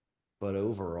 but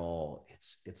overall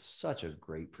it's such a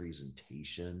great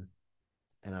presentation.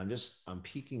 And I'm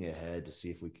peeking ahead to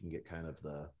see if we can get kind of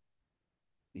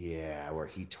where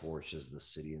he torches the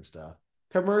city and stuff.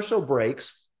 Commercial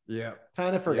breaks. Yeah.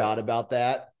 Kind of forgot about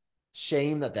that.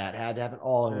 Shame that had to happen.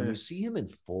 Oh, and when you see him in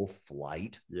full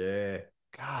flight,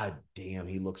 god damn,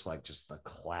 he looks like just the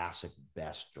classic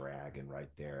best dragon right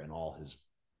there, and all his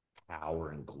power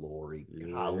and glory.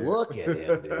 God, look at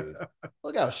him, dude.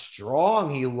 Look how strong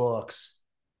he looks.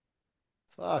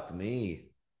 Fuck me.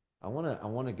 I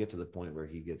want to get to the point where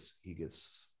he gets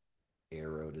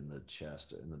arrowed in the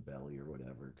chest, in the belly, or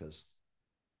whatever, because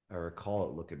I recall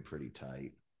it looking pretty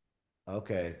tight.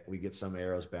 Okay, we get some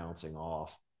arrows bouncing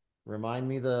off. Remind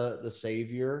me the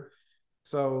savior.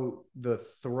 So the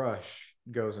thrush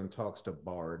goes and talks to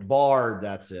Bard. Bard,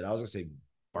 that's it. I was gonna say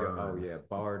Bard. Oh yeah,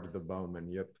 Bard the bowman.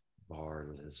 Yep. Bard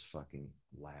with his fucking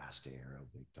last arrow,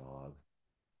 big dog.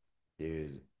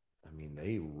 Dude, I mean,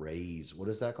 they raise, what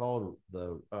is that called?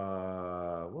 What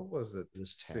was it?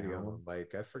 This city town? on the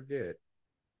lake. I forget.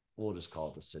 We'll just call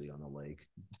it the city on the lake.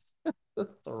 The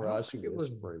thrush, it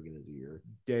was in his ear.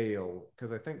 Dale,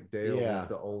 because I think Dale was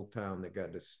the old town that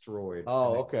got destroyed.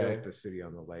 Oh, okay. Built the city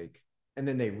on the lake, and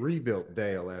then they rebuilt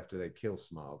Dale after they killed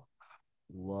Smaug.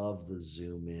 Love the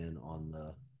zoom in on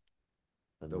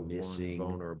the missing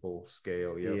vulnerable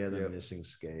scale. The missing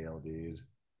scale, dude.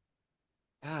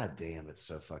 God damn, it's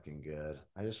so fucking good.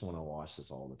 I just want to watch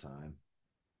this all the time.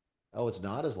 Oh, it's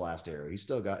not his last arrow. He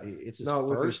still got it's his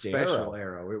first special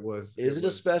arrow. It was. Is it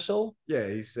a special? Yeah,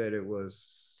 he said it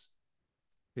was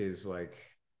his like.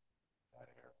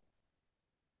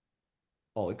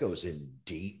 Oh, it goes in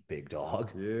deep, big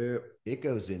dog. Yeah, it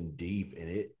goes in deep,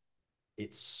 and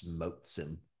it smokes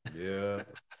him. Yeah.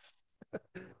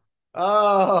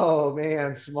 Oh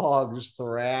man, Smaug just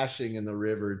thrashing in the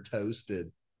river,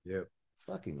 toasted. Yep.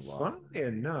 Fucking love. Funnily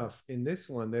enough, in this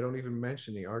one, they don't even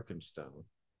mention the Arkenstone.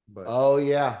 But oh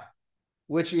yeah,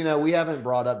 Which, you know, we haven't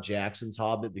brought up Jackson's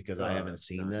Hobbit because I haven't It's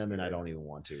seen not them and I good. don't even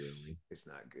want to really. It's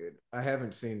not good. I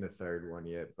haven't seen the third one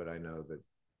yet, but I know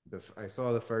that I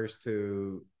saw the first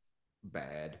two.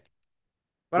 Bad.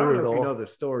 But I don't know if you know Brutal. the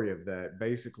story of that.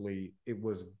 Basically, it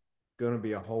was going to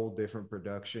be a whole different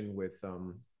production with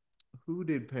who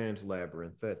did Pan's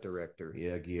Labyrinth? That director,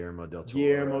 Yeah, Guillermo del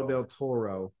Guillermo Toro. del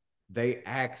Toro. They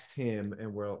asked him,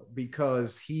 and well,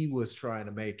 because he was trying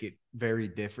to make it very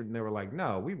different, and they were like,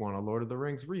 "No, we want a Lord of the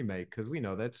Rings remake because we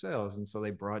know that sells." And so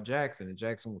they brought Jackson, and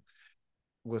Jackson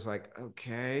was like,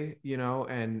 "Okay, you know,"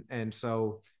 and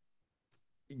so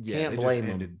yeah, Can't blame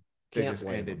him. They Can't just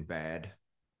blame ended him. bad.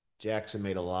 Jackson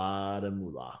made a lot of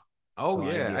moolah. Oh So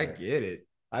I yeah, get I it. get it.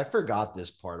 I forgot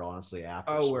this part, honestly,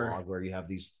 after Oh, where Smog, where you have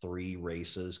these three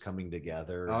races coming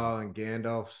together and and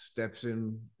Gandalf steps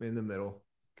in the middle,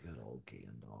 good old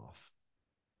Gandalf.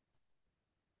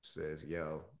 says,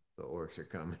 "Yo, the orcs are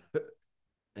coming."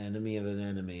 Enemy of an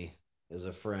enemy is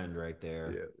a friend right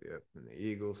there. Yep, yep. And the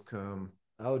eagles come.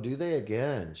 Oh, do they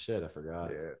again? Shit, I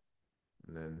forgot. Yeah,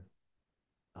 and then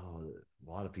Oh, a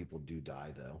lot of people do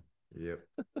die though. yep,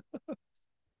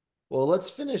 Well, let's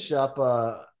finish up.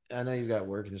 I know you got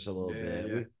work in just a little yeah,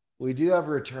 bit. yeah. We do have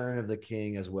Return of the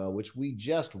King as well, which we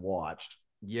just watched.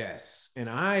 Yes, and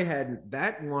I had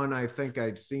that one. I think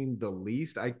I'd seen the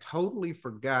least. I totally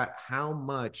forgot how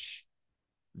much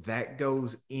that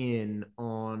goes in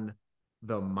on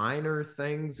the minor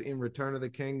things in Return of the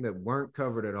King that weren't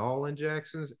covered at all in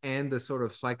Jackson's and the sort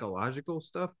of psychological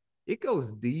stuff. It goes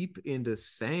deep into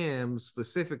Sam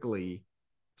specifically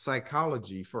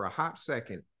psychology for a hot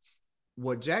second.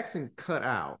 What Jackson cut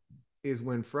out is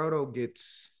when Frodo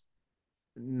gets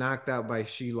knocked out by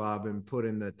Shelob and put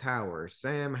in the tower.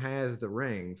 Sam has the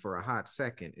ring for a hot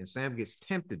second, and Sam gets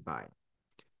tempted by it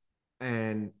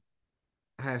and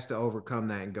has to overcome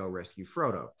that and go rescue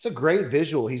Frodo. It's a great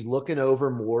visual. He's looking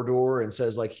over Mordor and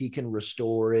says like he can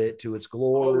restore it to its Oh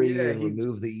glory yeah, and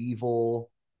remove the evil.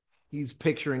 he's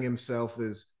picturing himself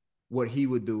as what he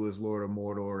would do as Lord of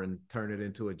Mordor and turn it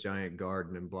into a giant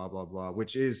garden and blah blah blah,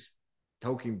 which is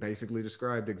Tolkien basically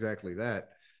described exactly that.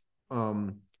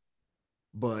 Um,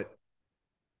 but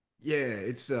yeah,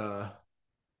 it's oh,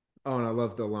 and I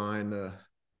love the line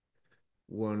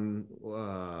one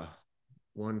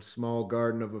one small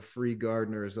garden of a free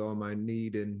gardener is all my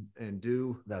need and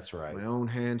do. That's right. My own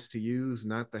hands to use,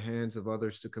 not the hands of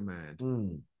others to command.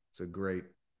 It's a great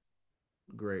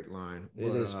line.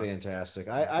 It is fantastic.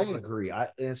 I agree.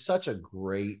 It's such a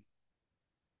great,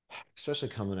 especially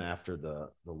coming after the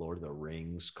Lord of the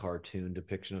Rings cartoon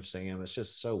depiction of Sam. It's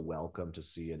just so welcome to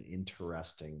see an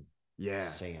interesting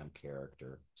Sam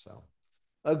character. So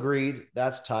agreed.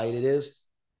 That's tight. It is.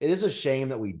 It is a shame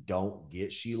that we don't get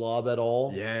Shelob at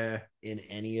all. Yeah. In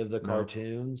any of the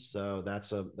cartoons. So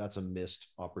that's a missed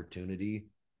opportunity.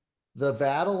 The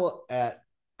battle at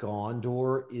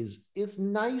Gondor is it's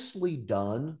nicely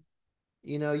done.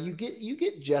 You know, you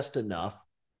get just enough.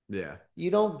 Yeah.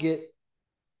 You don't get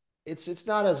it's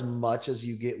not as much as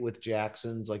you get with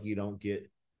Jackson's, like you don't get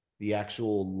the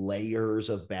actual layers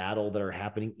of battle that are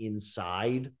happening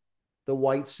inside the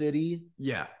White City.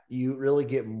 Yeah. You really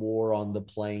get more on the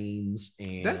plains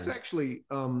and that's actually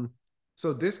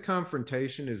so this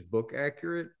confrontation is book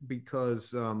accurate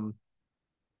because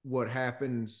what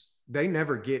happens they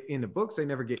never get in the books, they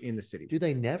never get in the city. Do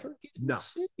they never get in no. the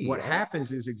city? What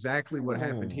happens is exactly what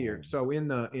happened here. So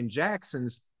in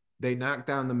Jackson's, they knock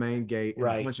down the main gate and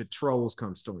a bunch of trolls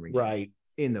come storming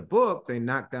in the book, they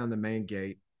knock down the main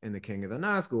gate and the King of the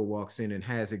Nazgul walks in and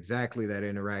has exactly that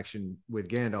interaction with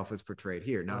Gandalf as portrayed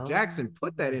here. Now, Jackson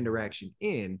put that interaction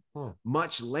in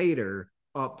much later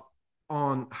up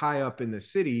on high up in the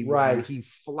city when he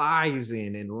flies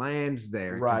in and lands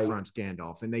there and confronts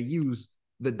Gandalf. And they use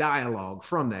the dialogue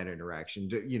from that interaction.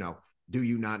 You know, do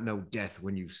you not know death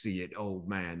when you see it, old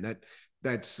man?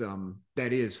 That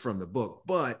is from the book.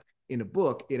 But in the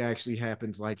book, it actually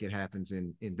happens like it happens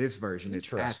in this version.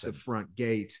 It's at the front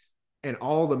gate, and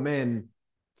all the men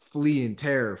flee in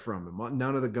terror from him.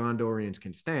 None of the Gondorians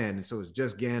can stand, and so it's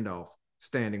just Gandalf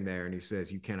standing there, and he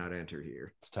says, "You cannot enter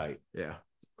here." It's tight. Yeah.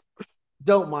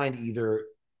 Don't mind either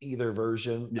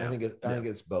version. Yeah. I think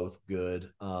it's both good.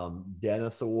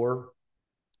 Denethor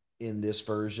in this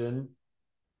version,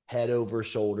 head over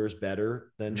shoulders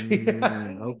better than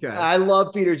okay. I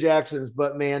love Peter Jackson's,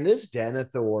 but man, this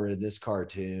Denethor in this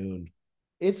cartoon,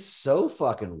 it's so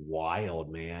fucking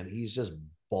wild, man. He's just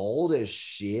bald as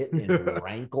shit and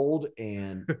rankled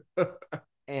and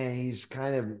he's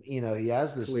kind of, you know, he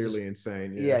has this clearly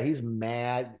insane. Yeah, he's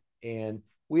mad, and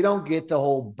we don't get the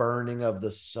whole burning of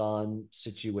the sun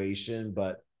situation,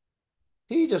 but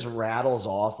He just rattles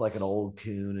off like an old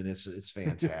coon, and it's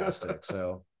fantastic.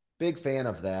 So big fan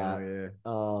of that.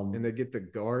 Oh yeah. And they get the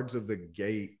guards of the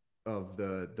gate of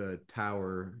the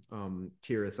tower,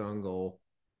 Tirith Ungol,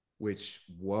 which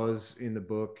was in the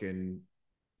book, and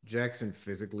Jackson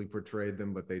physically portrayed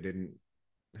them, but they didn't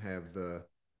have the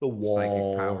wall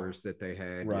psychic powers that they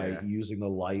had. Right, Yeah. using the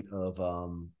light of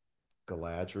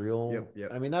Galadriel.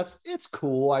 Yep. I mean, it's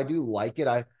cool. I do like it.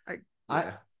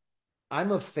 Yeah.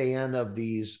 I'm a fan of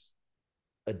these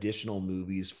additional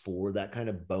movies for that kind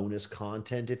of bonus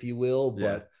content, if you will, but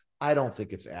yeah. I don't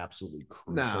think it's absolutely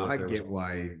crucial. No, I get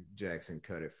why Jackson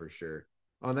cut it for sure.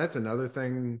 Oh, and that's another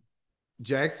thing.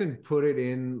 Jackson put it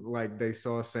in like they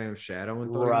saw Sam's shadow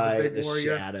and thought he was a big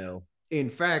warrior. Shadow. In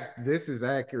fact, this is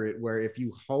accurate where if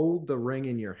you hold the ring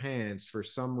in your hands, for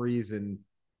some reason,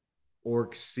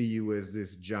 orcs see you as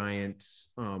this giant,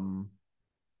 because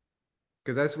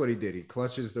that's what he did. He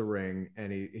clutches the ring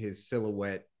and his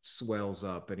silhouette swells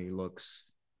up and he looks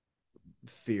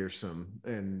fearsome,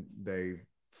 and they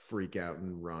freak out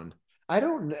and run. I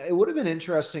don't know. It would have been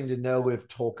interesting to know if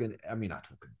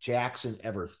Jackson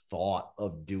ever thought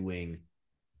of doing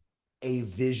a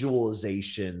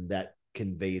visualization that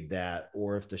conveyed that,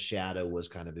 or if the shadow was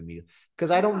kind of immediate.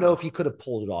 Because I don't know if he could have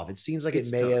pulled it off. It seems like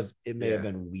it may have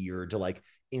been weird to like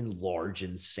enlarge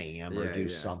in Sam or do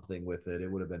something with it.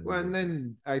 It would have been well. And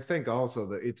then I think also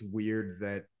that it's weird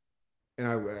that, and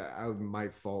I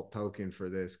might fault Tolkien for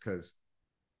this, because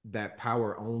that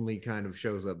power only kind of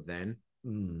shows up then.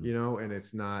 You know, and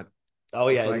it's not. Oh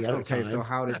yeah, like, okay, so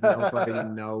how did nobody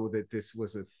know that this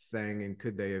was a thing, and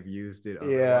could they have used it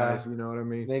otherwise? You know what I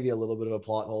mean? Maybe a little bit of a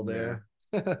plot hole there.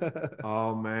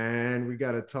 Oh man, we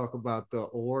got to talk about the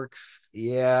orcs.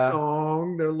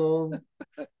 Song, their little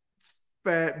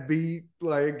fat beat,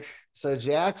 like. So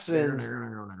Jackson's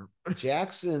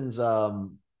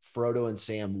Frodo and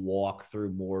Sam walk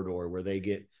through Mordor, where they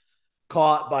get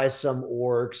caught by some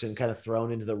orcs and kind of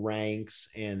thrown into the ranks,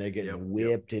 and they're getting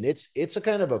whipped. And it's a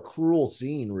kind of a cruel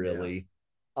scene, really.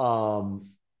 I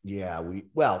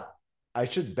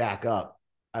should back up.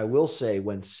 I will say,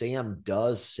 when Sam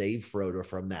does save Frodo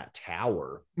from that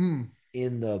tower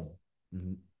in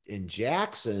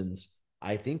Jackson's,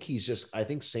 I think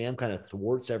Sam kind of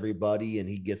thwarts everybody and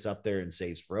he gets up there and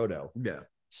saves Frodo. Yeah.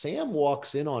 Sam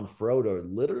walks in on Frodo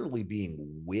literally being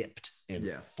whipped and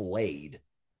flayed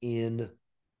in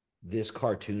this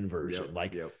cartoon version.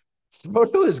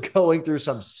 Frodo is going through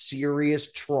some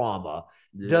serious trauma,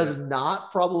 does not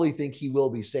probably think he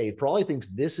will be saved, probably thinks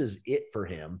this is it for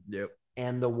him.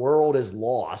 And the world is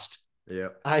lost.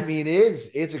 I mean,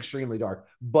 it's extremely dark.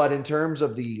 But in terms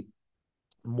of the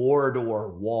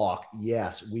Mordor walk,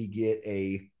 yes, we get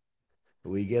a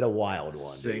wild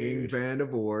one. Singing band of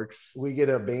orcs. We get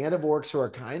a band of orcs who are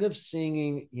kind of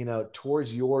singing,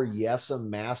 towards your Yes'em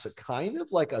Massa, kind of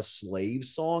like a slave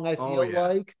song, I feel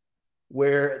like,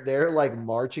 where they're like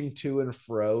marching to and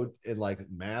fro and like,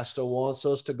 Master wants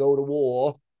us to go to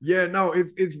war. Yeah, no,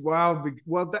 it's wild.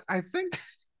 Well, I think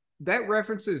that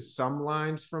references some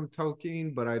lines from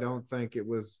Tolkien, but I don't think it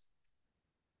was.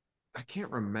 I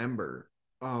can't remember.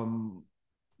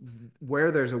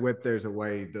 Where there's a whip, there's a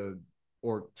way. The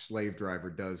orc slave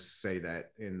driver does say that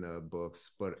in the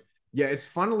books, but yeah, it's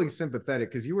funnily sympathetic,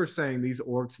 because you were saying these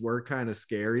orcs were kind of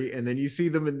scary, and then you see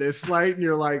them in this light and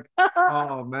you're like,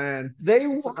 oh man, they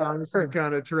were honestly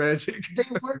kind of tragic. They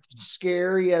weren't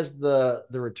scary as the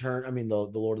return. I mean, the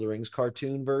Lord of the Rings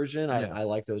cartoon version. I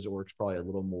like those orcs probably a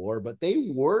little more, but they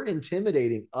were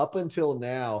intimidating up until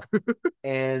now.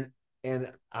 and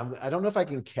I don't know if I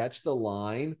can catch the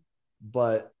line,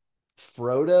 but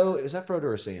Frodo, is that Frodo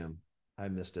or Sam? I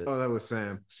missed it. Oh, that was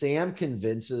Sam. Sam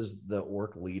convinces the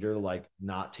orc leader like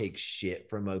not take shit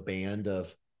from a band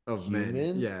of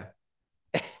humans. Men.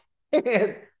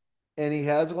 Yeah. and he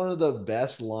has one of the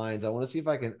best lines. I want to see if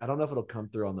I don't know if it'll come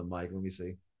through on the mic. Let me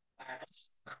see.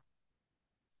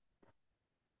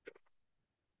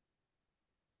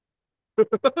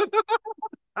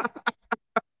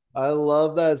 I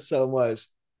love that so much.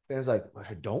 Sam's like,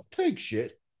 don't take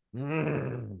shit.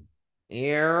 You're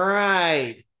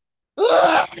right.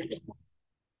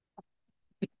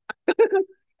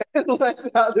 And let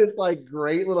out this like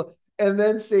great little, and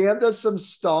then Sam does some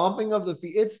stomping of the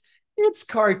feet. It's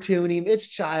cartoony, it's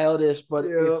childish, but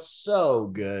it's so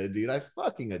good, dude. I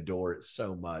fucking adore it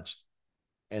so much.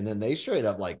 And then they straight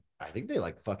up like, I think they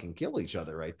like fucking kill each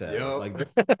other right there. Like,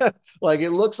 like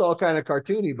it looks all kind of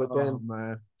cartoony, but then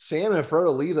Sam and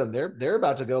Frodo leave them. They're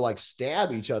about to go like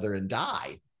stab each other and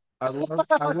die. I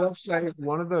will say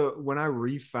when I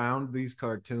refound these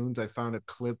cartoons, I found a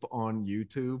clip on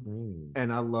YouTube,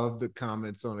 and I love the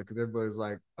comments on it because everybody's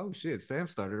like, "Oh shit, Sam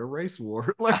started a race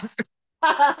war!" Like,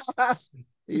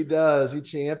 he does. He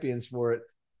champions for it.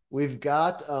 We've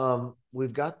got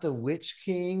the Witch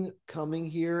King coming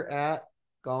here at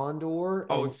Gondor.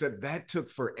 oh, except that took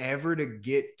forever to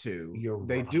get to.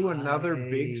 They You're do another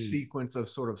big right. sequence of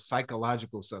sort of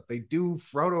psychological stuff. They do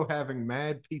Frodo having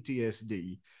mad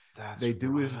PTSD. They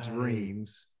do his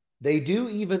dreams. They do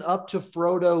even up to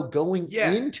Frodo going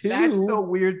into. That's the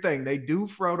weird thing. They do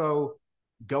Frodo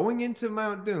going into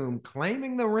Mount Doom,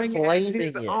 claiming the ring as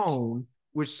his own,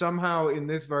 which somehow in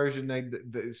this version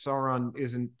the Sauron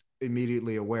isn't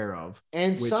immediately aware of.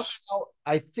 And somehow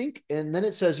I think, and then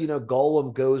it says,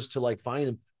 Gollum goes to like find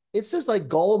him. It says like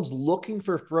Gollum's looking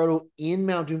for Frodo in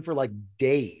Mount Doom for like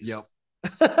days. Yep.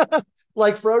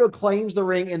 Like Frodo claims the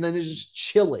ring and then is just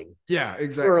chilling. Yeah,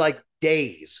 exactly. For like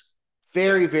days.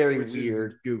 Very, very which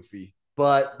weird. Goofy.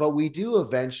 But we do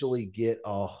eventually get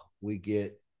we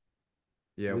get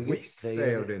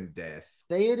Theoden death.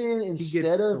 Theoden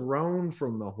instead of thrown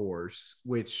from the horse,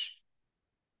 which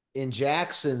in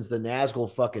Jackson's the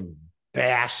Nazgul fucking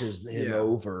bashes him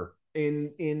over.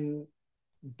 In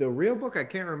the real book, I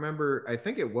can't remember. I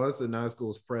think it was the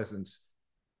Nazgul's presence.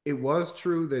 It was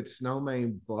true that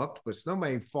Snowmane bucked, but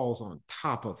Snowmane falls on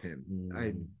top of him.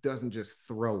 It doesn't just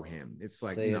throw him. It's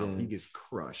like, Theoden, no, he gets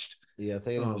crushed. Yeah,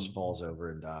 Theoden just falls over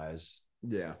and dies.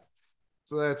 Yeah.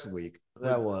 So that's weak.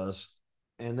 That was.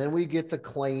 And then we get the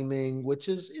claiming, which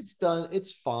is, it's done.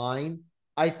 It's fine.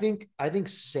 I think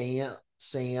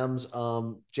Sam's,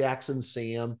 Jackson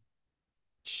Sam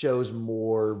shows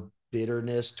more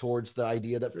bitterness towards the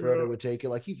idea that Frodo would take it.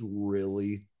 Like he's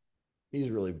really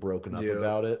broken up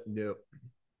about it. Yep.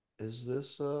 Is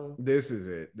this this is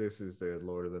it. This is the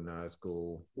Lord of the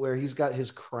Nazgul, where he's got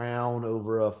his crown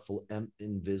over a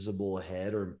invisible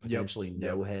head or potentially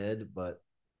no head,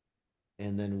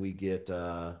 and then we get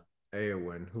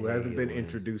Eowyn, who hasn't been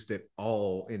introduced at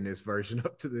all in this version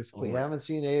up to this point. We haven't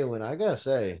seen Eowyn. I gotta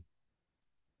say,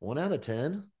 1 out of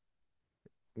 10.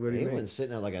 What do you mean? Eowyn's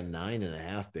sitting at like a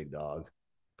 9.5, big dog.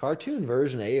 Cartoon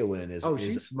version Eowyn is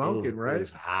she's smoking, right?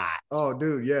 Is hot. Oh,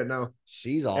 dude, yeah, no,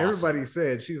 she's awesome. Everybody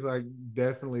said she's like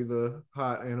definitely the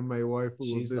hot anime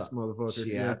waifu of this motherfucker.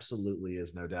 She absolutely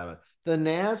is, no doubt. The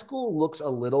Nazgul looks a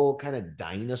little kind of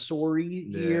dinosaur-y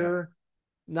here.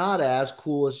 Not as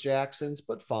cool as Jackson's,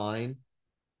 but fine.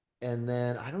 And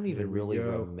then I don't even really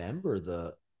remember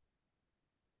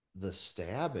the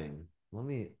stabbing. Let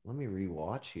me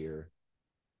rewatch here.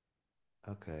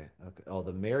 Okay. Oh,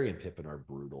 the Merry and Pippin are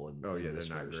brutal. And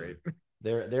they're not great.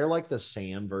 They're like the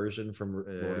Sam version from Lord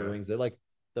of the Rings. They're like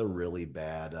the really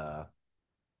bad.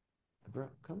 Bro,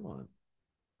 come on.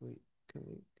 Can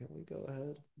we go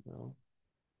ahead? No.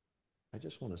 I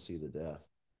just want to see the death.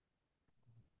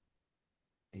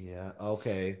 Yeah.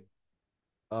 Okay.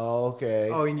 Oh,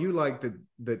 and you like the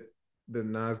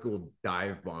Nazgul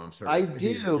dive bombs? I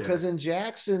do, because in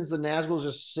Jackson's the Nazgul's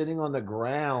just sitting on the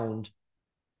ground.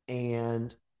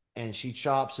 And she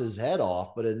chops his head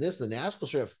off. But in this, the Nazgul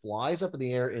straight flies up in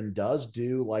the air and does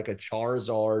do like a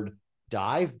Charizard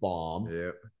dive bomb.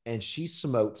 Yep. And she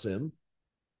smotes him.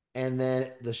 And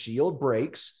then the shield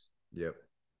breaks. Yep.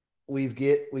 We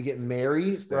get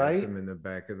Merry, right? Him in the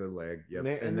back of the leg. Yep.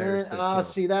 And then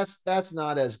see, that's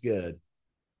not as good.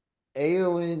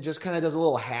 Eowyn just kind of does a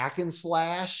little hack and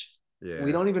slash. Yeah.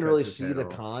 We don't even really see the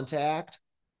contact.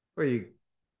 Well,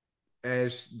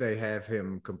 as they have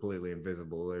him completely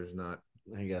invisible, there's not.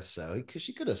 I guess so, because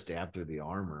she could have stabbed through the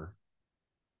armor.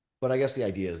 But I guess the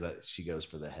idea is that she goes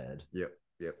for the head. Yep.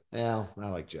 Yeah, I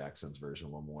like Jackson's version a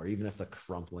little more, even if the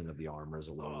crumpling of the armor is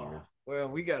a little weird. Well,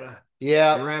 we gotta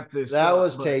wrap this. That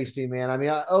was tasty, man. I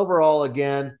mean, overall,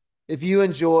 again, if you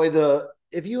enjoy Lord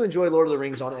of the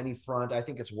Rings on any front, I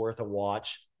think it's worth a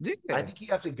watch. Yeah. I think you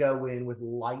have to go in with a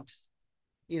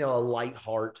light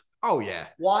heart. Oh, yeah.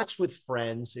 Watch with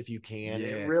friends if you can. Yes.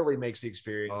 It really makes the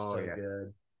experience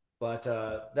good. But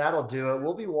that'll do it.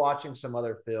 We'll be watching some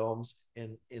other films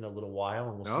in a little while,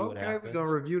 and we'll see what happens. We're going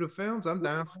to review the films. I'm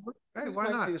down. Hey, why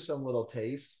not? Do some little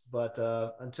tastes. But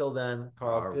until then,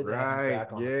 Carl, good to have you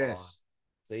back on the phone.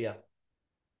 See ya.